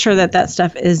 And make sure that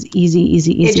stuff is easy to use.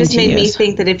 It just made me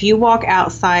think that if you walk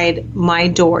outside my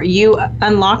door, you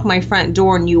unlock my front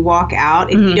door and you walk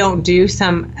out, if you don't do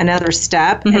another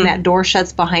step and that door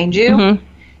shuts behind you,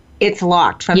 it's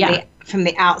locked from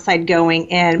the outside going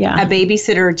in. A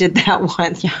babysitter did that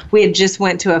once. We had just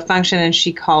went to a function and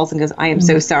she calls and goes, I am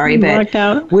so sorry,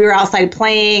 but we were outside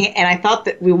playing and I thought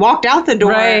that we walked out the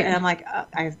door and I'm like,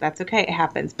 that's okay, it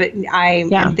happens. But I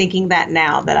am thinking that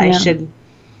now that I should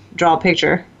draw a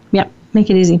picture. Yep. Make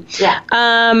it easy.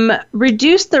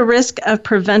 Reduce the risk of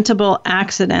preventable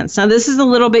accidents. Now, this is a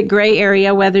little bit gray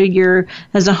area, whether you're,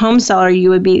 as a home seller, you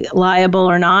would be liable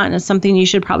or not. And it's something you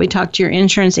should probably talk to your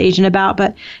insurance agent about.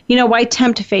 But, why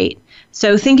tempt fate?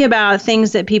 So think about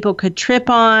things that people could trip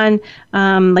on,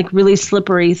 like really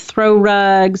slippery throw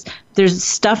rugs. There's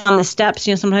stuff on the steps.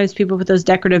 Sometimes people put those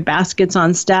decorative baskets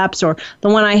on steps, or the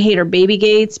one I hate are baby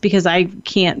gates because I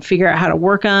can't figure out how to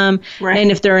work them.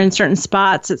 And if they're in certain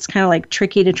spots, it's kind of like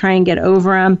tricky to try and get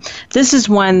over them. This is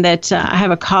one that I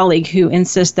have a colleague who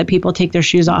insists that people take their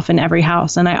shoes off in every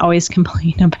house, and I always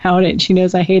complain about it. She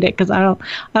knows I hate it because I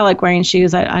like wearing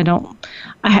shoes. I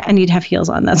need to have heels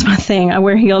on. That's my thing. I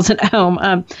wear heels at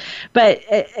home. But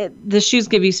the shoes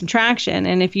give you some traction.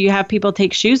 And if you have people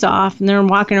take shoes off and they're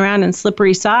walking around in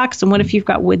slippery socks, and what if you've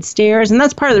got wood stairs? And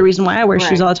that's part of the reason why I wear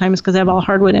shoes all the time, is because I have all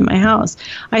hardwood in my house.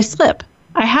 I slip.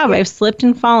 I've slipped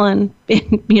and fallen,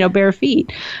 bare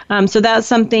feet. So that's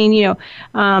something,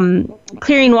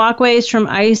 clearing walkways from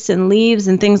ice and leaves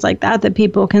and things like that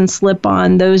people can slip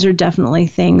on. Those are definitely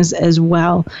things as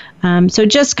well. So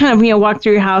just kind of, walk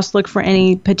through your house, look for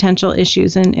any potential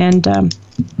issues and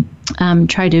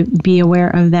try to be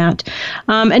aware of that.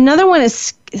 Another one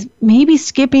is maybe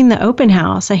skipping the open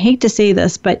house. I hate to say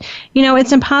this, but,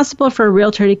 it's impossible for a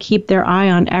realtor to keep their eye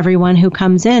on everyone who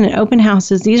comes in. And open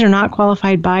houses, these are not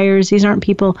qualified buyers. These aren't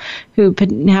people who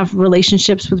have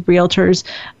relationships with realtors.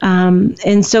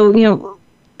 And so,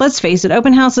 let's face it,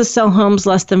 open houses sell homes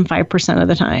less than 5% of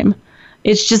the time.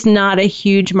 It's just not a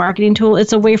huge marketing tool.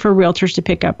 It's a way for realtors to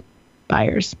pick up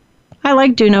buyers. I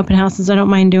like doing open houses. I don't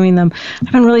mind doing them. I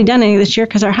haven't really done any this year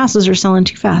because our houses are selling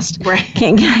too fast.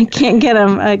 Can't get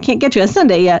them. Can't get to a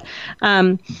Sunday yet.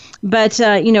 But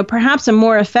perhaps a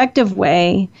more effective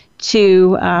way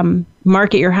to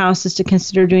market your house is to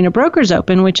consider doing a broker's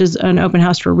open, which is an open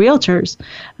house for realtors.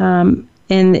 And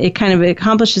it kind of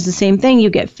accomplishes the same thing.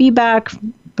 You get feedback,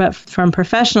 but from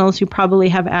professionals who probably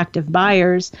have active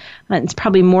buyers. It's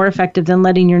probably more effective than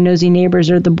letting your nosy neighbors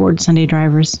or the bored Sunday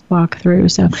drivers walk through.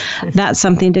 So that's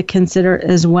something to consider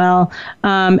as well.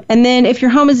 And then if your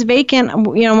home is vacant, I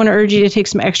want to urge you to take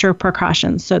some extra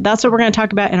precautions. So that's what we're going to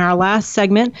talk about in our last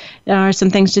segment. Some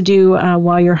things to do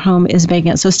while your home is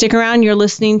vacant. So stick around. You're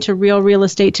listening to Real Real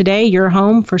Estate Today, your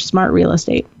home for smart real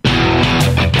estate.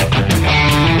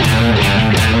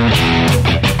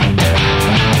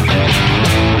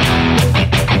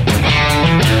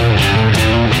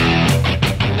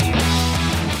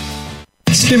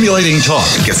 Stimulating talk.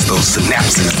 It gets those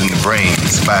synapses in the brain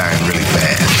firing really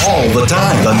fast. All the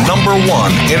time. The number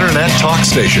one internet talk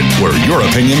station where your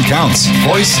opinion counts.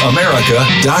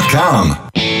 VoiceAmerica.com.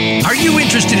 Are you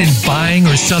interested in buying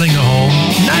or selling a home?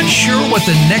 Not sure what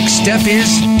the next step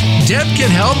is? Deb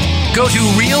can help. Go to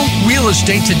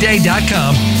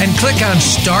realrealestatetoday.com and click on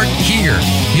Start Here.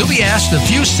 You'll be asked a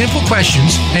few simple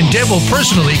questions, and Deb will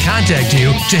personally contact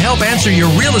you to help answer your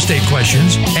real estate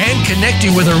questions and connect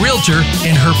you with a realtor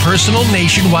in her personal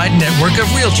nationwide network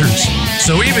of realtors.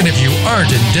 So even if you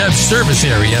aren't in Deb's service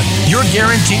area, you're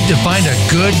guaranteed to find a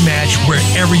good match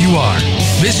wherever you are.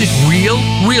 Visit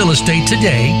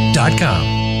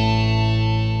realrealestatetoday.com.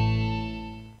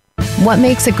 What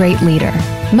makes a great leader?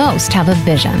 Most have a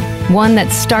vision, one that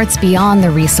starts beyond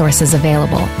the resources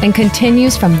available and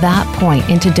continues from that point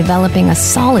into developing a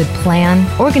solid plan,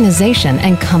 organization,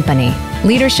 and company.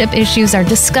 Leadership issues are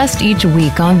discussed each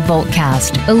week on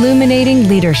Voltcast, Illuminating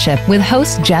Leadership with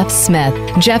host Jeff Smith.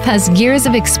 Jeff has years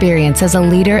of experience as a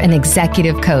leader and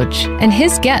executive coach, and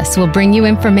his guests will bring you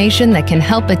information that can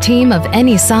help a team of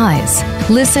any size.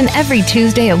 Listen every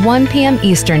Tuesday at 1 p.m.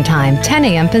 Eastern Time, 10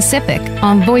 a.m. Pacific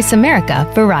on Voice America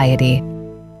Variety.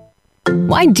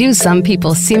 Why do some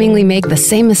people seemingly make the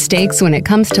same mistakes when it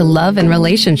comes to love and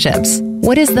relationships?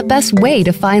 What is the best way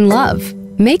to find love?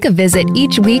 Make a visit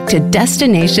each week to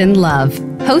Destination Love.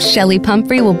 Host Shelley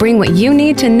Pumphrey will bring what you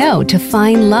need to know to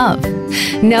find love.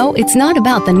 No, it's not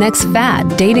about the next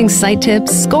fad, dating site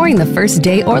tips, scoring the first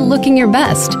date, or looking your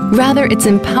best. Rather, it's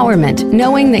empowerment,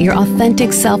 knowing that your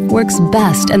authentic self works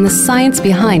best, and the science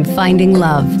behind finding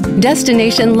love.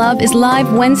 Destination Love is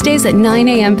live Wednesdays at 9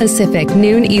 a.m. Pacific,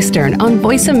 noon Eastern on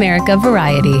Voice America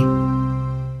Variety.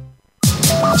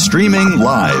 Streaming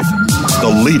live, the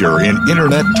leader in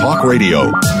Internet talk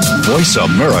radio,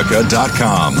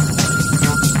 voiceamerica.com.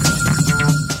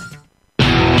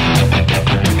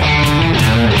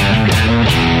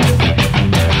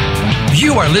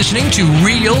 You are listening to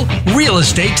Real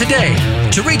Estate Today.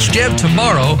 To reach Deb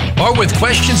tomorrow or with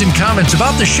questions and comments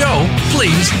about the show,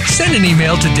 please send an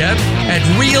email to Deb at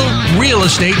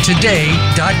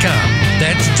realrealestatetoday.com.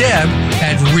 That's Deb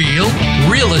at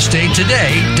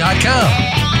realrealestatetoday.com.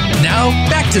 Now,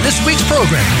 back to this week's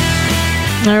program.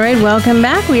 All right, welcome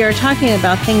back. We are talking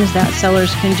about things that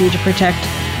sellers can do to protect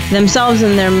themselves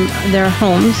and their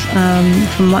homes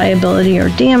from liability or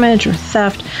damage or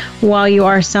theft while you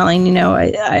are selling. You know,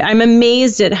 I'm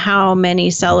amazed at how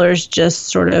many sellers just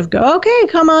sort of go, okay,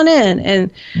 come on in.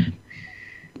 And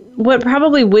what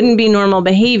probably wouldn't be normal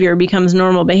behavior becomes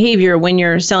normal behavior when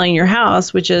you're selling your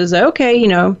house, which is, okay, you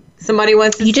know, somebody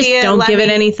wants to see it. You just don't give it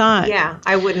any thought. Yeah,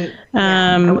 I wouldn't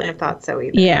have thought so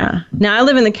either. Yeah. Now, I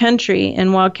live in the country,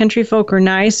 and while country folk are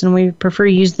nice and we prefer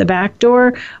to use the back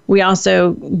door, we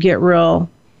also get real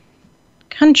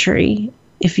country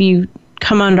if you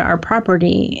come onto our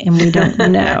property and we don't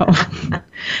know.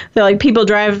 So, like, people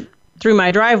drive through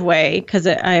my driveway because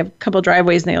I have a couple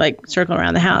driveways and they, like, circle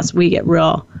around the house. We get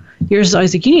real. Yours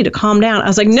always like, you need to calm down. I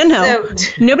was like, no.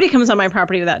 Nobody comes on my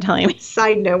property without telling me.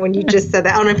 Side note, when you just said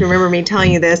that, I don't know if you remember me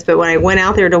telling you this, but when I went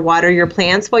out there to water your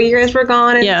plants while you guys were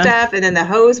gone and stuff, and then the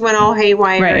hose went all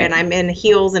haywire, and I'm in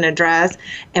heels and a dress,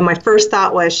 and my first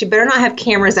thought was, she better not have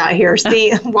cameras out here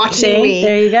watching me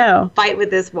there you go. Fight with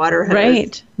this water hose.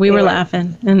 Right. We were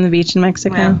laughing in the beach in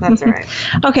Mexico. Well, that's all right.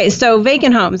 Okay, so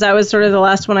vacant homes. That was sort of the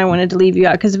last one I wanted to leave you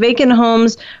out, because vacant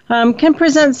homes can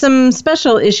present some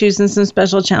special issues and some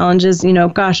special challenges. You know,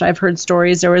 gosh, I've heard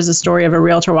stories. There was a story of a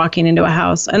realtor walking into a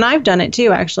house, and I've done it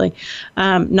too, actually,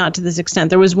 not to this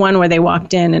extent. There was one where they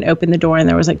walked in and opened the door, and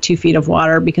there was like 2 feet of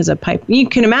water because a pipe. You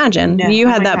can imagine. Yeah. You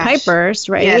had that pipe burst,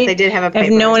 right? Yes, they did have a pipe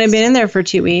burst. If no one had been in there for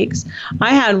 2 weeks.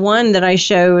 I had one that I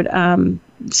showed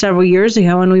several years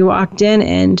ago, and we walked in,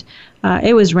 and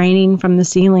it was raining from the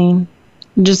ceiling.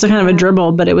 Just a kind of a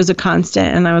dribble, but it was a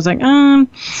constant. And I was like,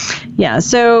 yeah.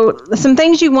 So some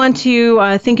things you want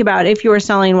to think about if you are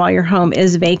selling while your home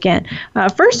is vacant.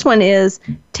 First one is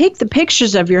take the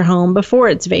pictures of your home before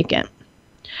it's vacant.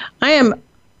 I'm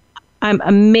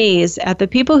amazed at the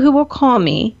people who will call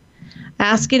me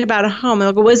asking about a home. And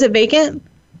they'll go, was it vacant?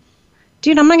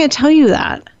 Dude, I'm not going to tell you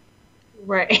that.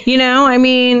 Right. You know, I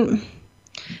mean,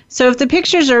 so if the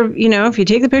pictures are, you know, if you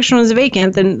take the picture when it's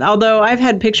vacant, then although I've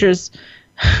had pictures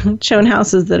showing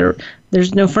houses that are,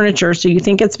 there's no furniture, so you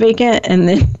think it's vacant, and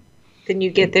then you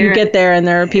get there. You get there and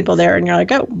there are people there, and you're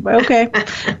like, oh, okay.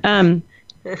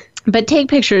 But take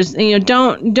pictures. You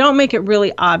know, don't make it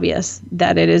really obvious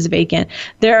that it is vacant.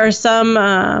 There are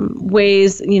some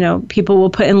ways, you know, people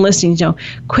will put in listings, you know,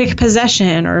 quick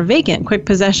possession or vacant quick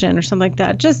possession or something like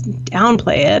that. Just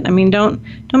downplay it. I mean, don't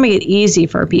make it easy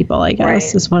for people, I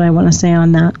guess, is what I want to say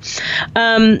on that.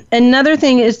 Another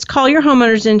thing is call your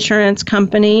homeowner's insurance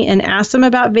company and ask them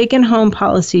about vacant home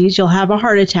policies. You'll have a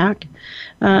heart attack.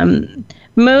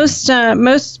 Most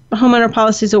homeowner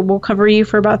policies will cover you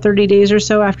for about 30 days or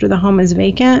so after the home is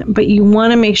vacant, but you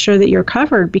want to make sure that you're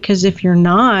covered, because if you're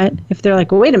not, if they're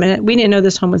like, well, wait a minute, we didn't know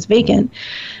this home was vacant,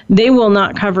 they will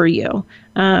not cover you.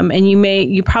 And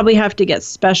you probably have to get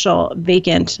special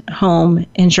vacant home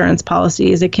insurance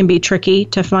policies. It can be tricky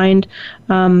to find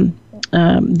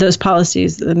those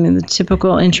policies. I mean, the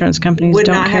typical insurance companies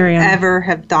don't carry them. Would not ever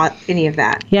have thought any of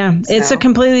that. Yeah, it's a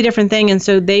completely different thing, and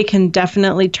so they can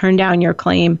definitely turn down your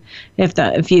claim if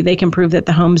they can prove that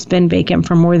the home's been vacant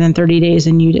for more than 30 days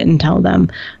and you didn't tell them.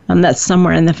 That's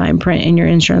somewhere in the fine print in your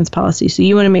insurance policy, so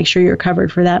you want to make sure you're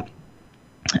covered for that.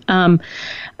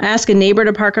 Ask a neighbor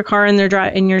to park a car in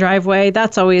your driveway.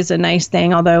 That's always a nice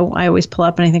thing, although I always pull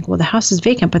up and I think, well, the house is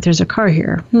vacant, but there's a car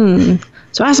here.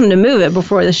 So ask them to move it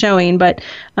before the showing. But,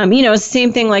 it's the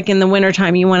same thing like in the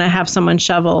wintertime. You want to have someone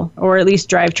shovel or at least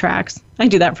drive tracks. I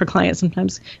do that for clients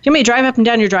sometimes. Do you want me to drive up and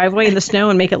down your driveway in the snow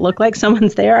and make it look like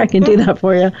someone's there? I can do that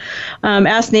for you.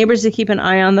 Ask neighbors to keep an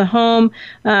eye on the home.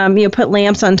 Put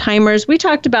lamps on timers. We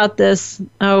talked about this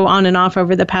on and off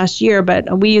over the past year,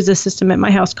 but we use a system at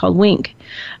my house called Wink.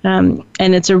 And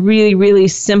it's a really, really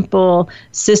simple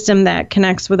system that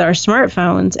connects with our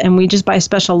smartphones. And we just buy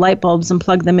special light bulbs and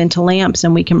plug them into lamps,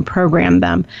 and we can program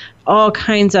them. All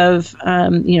kinds of,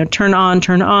 turn on,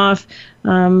 turn off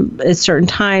at certain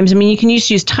times. I mean, you can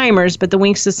use timers, but the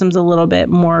Wink system's a little bit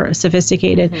more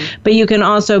sophisticated. But you can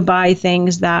also buy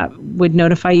things that would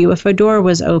notify you if a door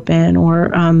was open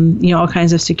or, all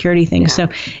kinds of security things. So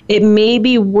it may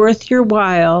be worth your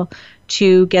while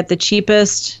to get the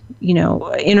cheapest,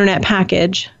 internet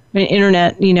package,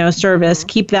 internet, service,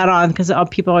 keep that on, because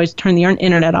people always turn the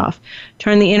internet off.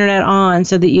 Turn the internet on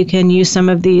so that you can use some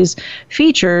of these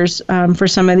features for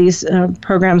some of these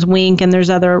programs, Wink, and there's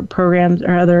other programs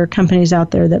or other companies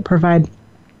out there that provide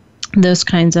those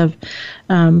kinds of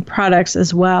products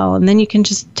as well. And then you can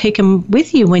just take them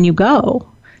with you when you go.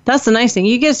 That's the nice thing.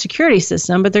 You get a security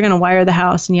system, but they're going to wire the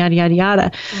house and yada, yada,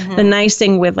 yada. The nice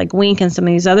thing with like Wink and some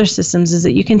of these other systems is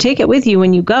that you can take it with you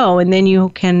when you go, and then you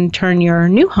can turn your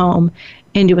new home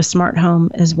into a smart home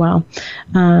as well.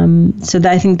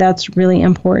 I think that's really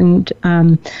important.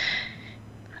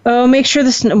 Make sure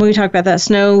when we talk about that,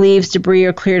 snow, leaves, debris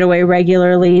are cleared away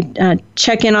regularly.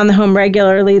 Check in on the home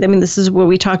regularly. I mean, this is what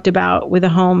we talked about with a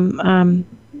home,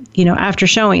 after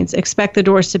showings. Expect the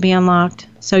doors to be unlocked.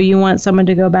 So you want someone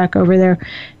to go back over there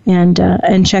and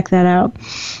check that out.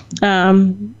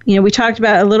 We talked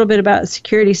about a little bit about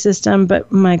security system,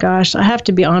 but my gosh, I have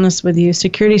to be honest with you.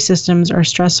 Security systems are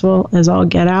stressful as all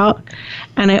get out.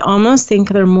 And I almost think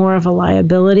they're more of a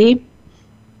liability,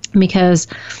 because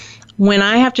when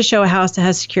I have to show a house that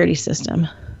has a security system,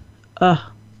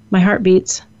 my heart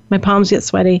beats. My palms get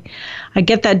sweaty. I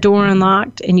get that door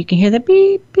unlocked, and you can hear the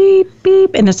beep, beep,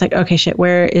 beep, and it's like, okay, shit,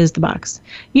 where is the box?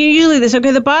 Usually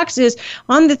the box is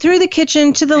through the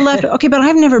kitchen to the left. Okay, but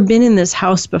I've never been in this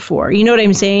house before. You know what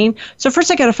I'm saying? So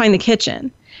first I got to find the kitchen.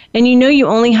 And you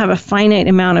only have a finite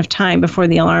amount of time before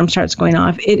the alarm starts going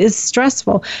off. It is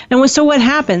stressful. And so what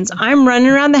happens? I'm running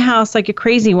around the house like a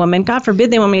crazy woman. God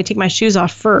forbid they want me to take my shoes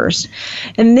off first.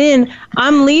 And then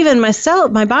I'm leaving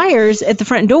my buyers at the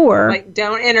front door. Like,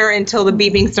 don't enter until the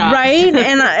beeping stops. Right?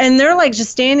 and they're like just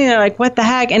standing there like, what the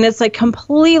heck? And it's like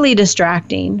completely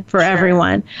distracting for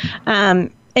everyone. And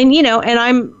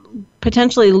I'm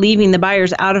potentially leaving the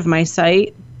buyers out of my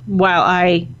sight while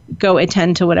I go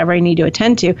attend to whatever I need to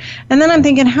attend to. And then I'm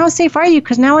thinking, how safe are you?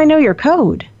 Because now I know your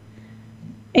code.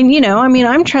 And,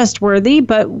 I'm trustworthy,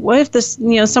 but what if this,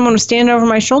 someone was standing over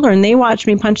my shoulder and they watched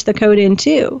me punch the code in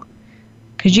too?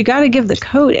 Because you got to give the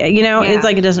code, It's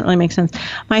like it doesn't really make sense.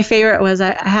 My favorite was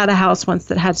I had a house once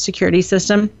that had a security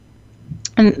system.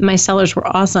 And my sellers were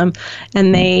awesome,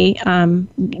 and they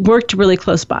worked really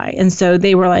close by. And so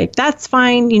they were like, that's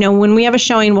fine. When we have a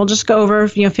showing, we'll just go over,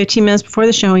 15 minutes before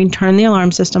the showing, turn the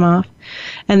alarm system off.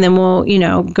 And then we'll,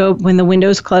 go when the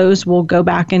window's closed, we'll go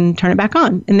back and turn it back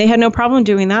on. And they had no problem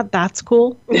doing that. That's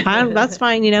cool. That's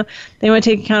fine. They want to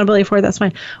take accountability for it. That's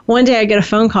fine. One day I get a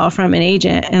phone call from an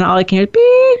agent, and all I can hear is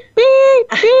beep, beep,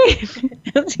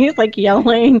 beep. He's like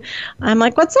yelling. I'm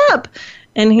like, what's up?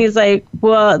 And he's like,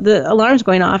 well, the alarm's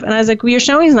going off. And I was like, well, your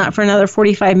showing's not for another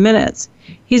 45 minutes.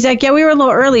 He's like, yeah, we were a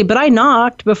little early, but I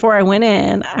knocked before I went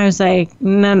in. I was like,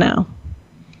 no.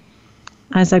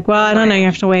 I was like, well, I don't know. You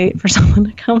have to wait for someone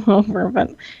to come over.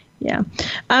 But yeah.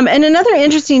 And another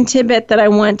interesting tidbit that I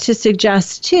want to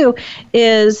suggest, too,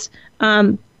 is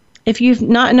if you've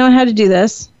not known how to do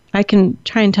this, I can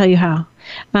try and tell you how.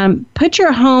 Put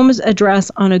your home's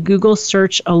address on a Google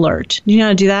search alert. Do you know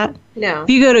how to do that? No. If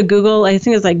you go to Google, I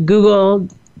think it's like Google/alert.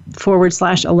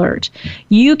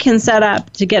 You can set up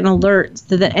to get an alert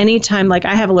so that anytime, like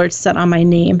I have alerts set on my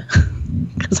name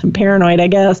because I'm paranoid, I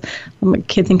guess. I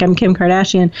think I'm Kim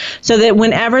Kardashian. So that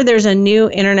whenever there's a new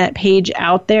internet page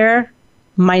out there,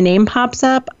 my name pops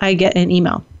up, I get an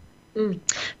email.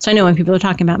 So I know when people are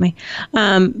talking about me.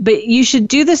 But you should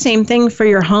do the same thing for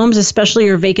your homes, especially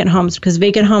your vacant homes, because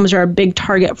vacant homes are a big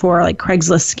target for like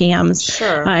Craigslist scams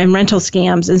and rental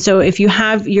scams. And so if you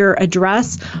have your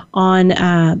address on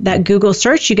that Google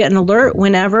search, you get an alert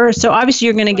whenever. So obviously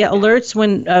you're going to get alerts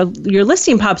when your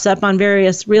listing pops up on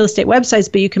various real estate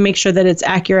websites, but you can make sure that it's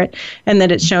accurate and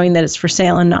that it's showing that it's for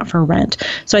sale and not for rent.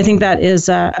 So I think that is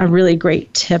a really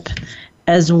great tip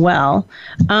as well.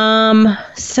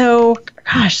 So,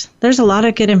 gosh, there's a lot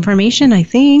of good information, I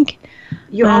think.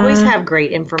 You always have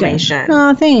great information. Good.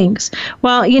 Oh, thanks.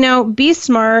 Well, be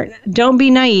smart. Don't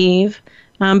be naive,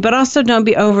 but also don't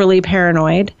be overly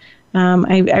paranoid.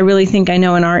 I really think I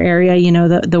know in our area,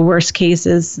 the worst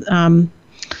cases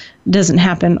doesn't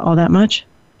happen all that much.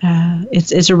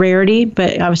 It's a rarity,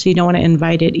 but obviously you don't want to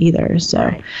invite it either.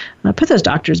 So put those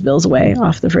doctor's bills away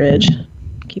off the fridge.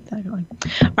 Keep that going.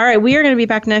 All right, we are going to be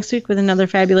back next week with another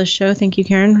fabulous show. Thank you,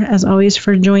 Karen, as always,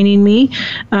 for joining me.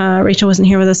 Rachel wasn't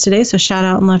here with us today, so shout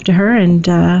out and love to her.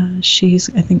 And she's,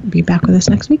 I think, be back with us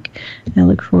next week. And I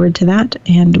look forward to that.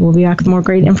 And we'll be back with more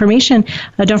great information.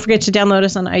 Don't forget to download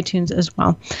us on iTunes as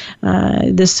well.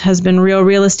 This has been Real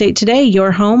Real Estate Today,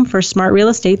 your home for smart real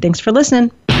estate. Thanks for listening.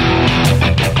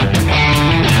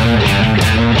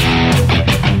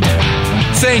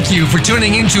 Thank you for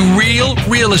tuning into Real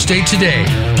Real Estate Today.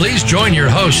 Please join your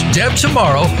host, Deb,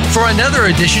 tomorrow for another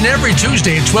edition every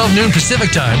Tuesday at 12 noon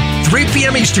Pacific Time, 3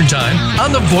 p.m. Eastern Time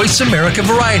on the Voice America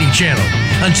Variety Channel.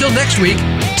 Until next week,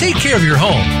 take care of your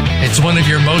home. It's one of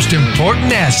your most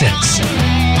important assets.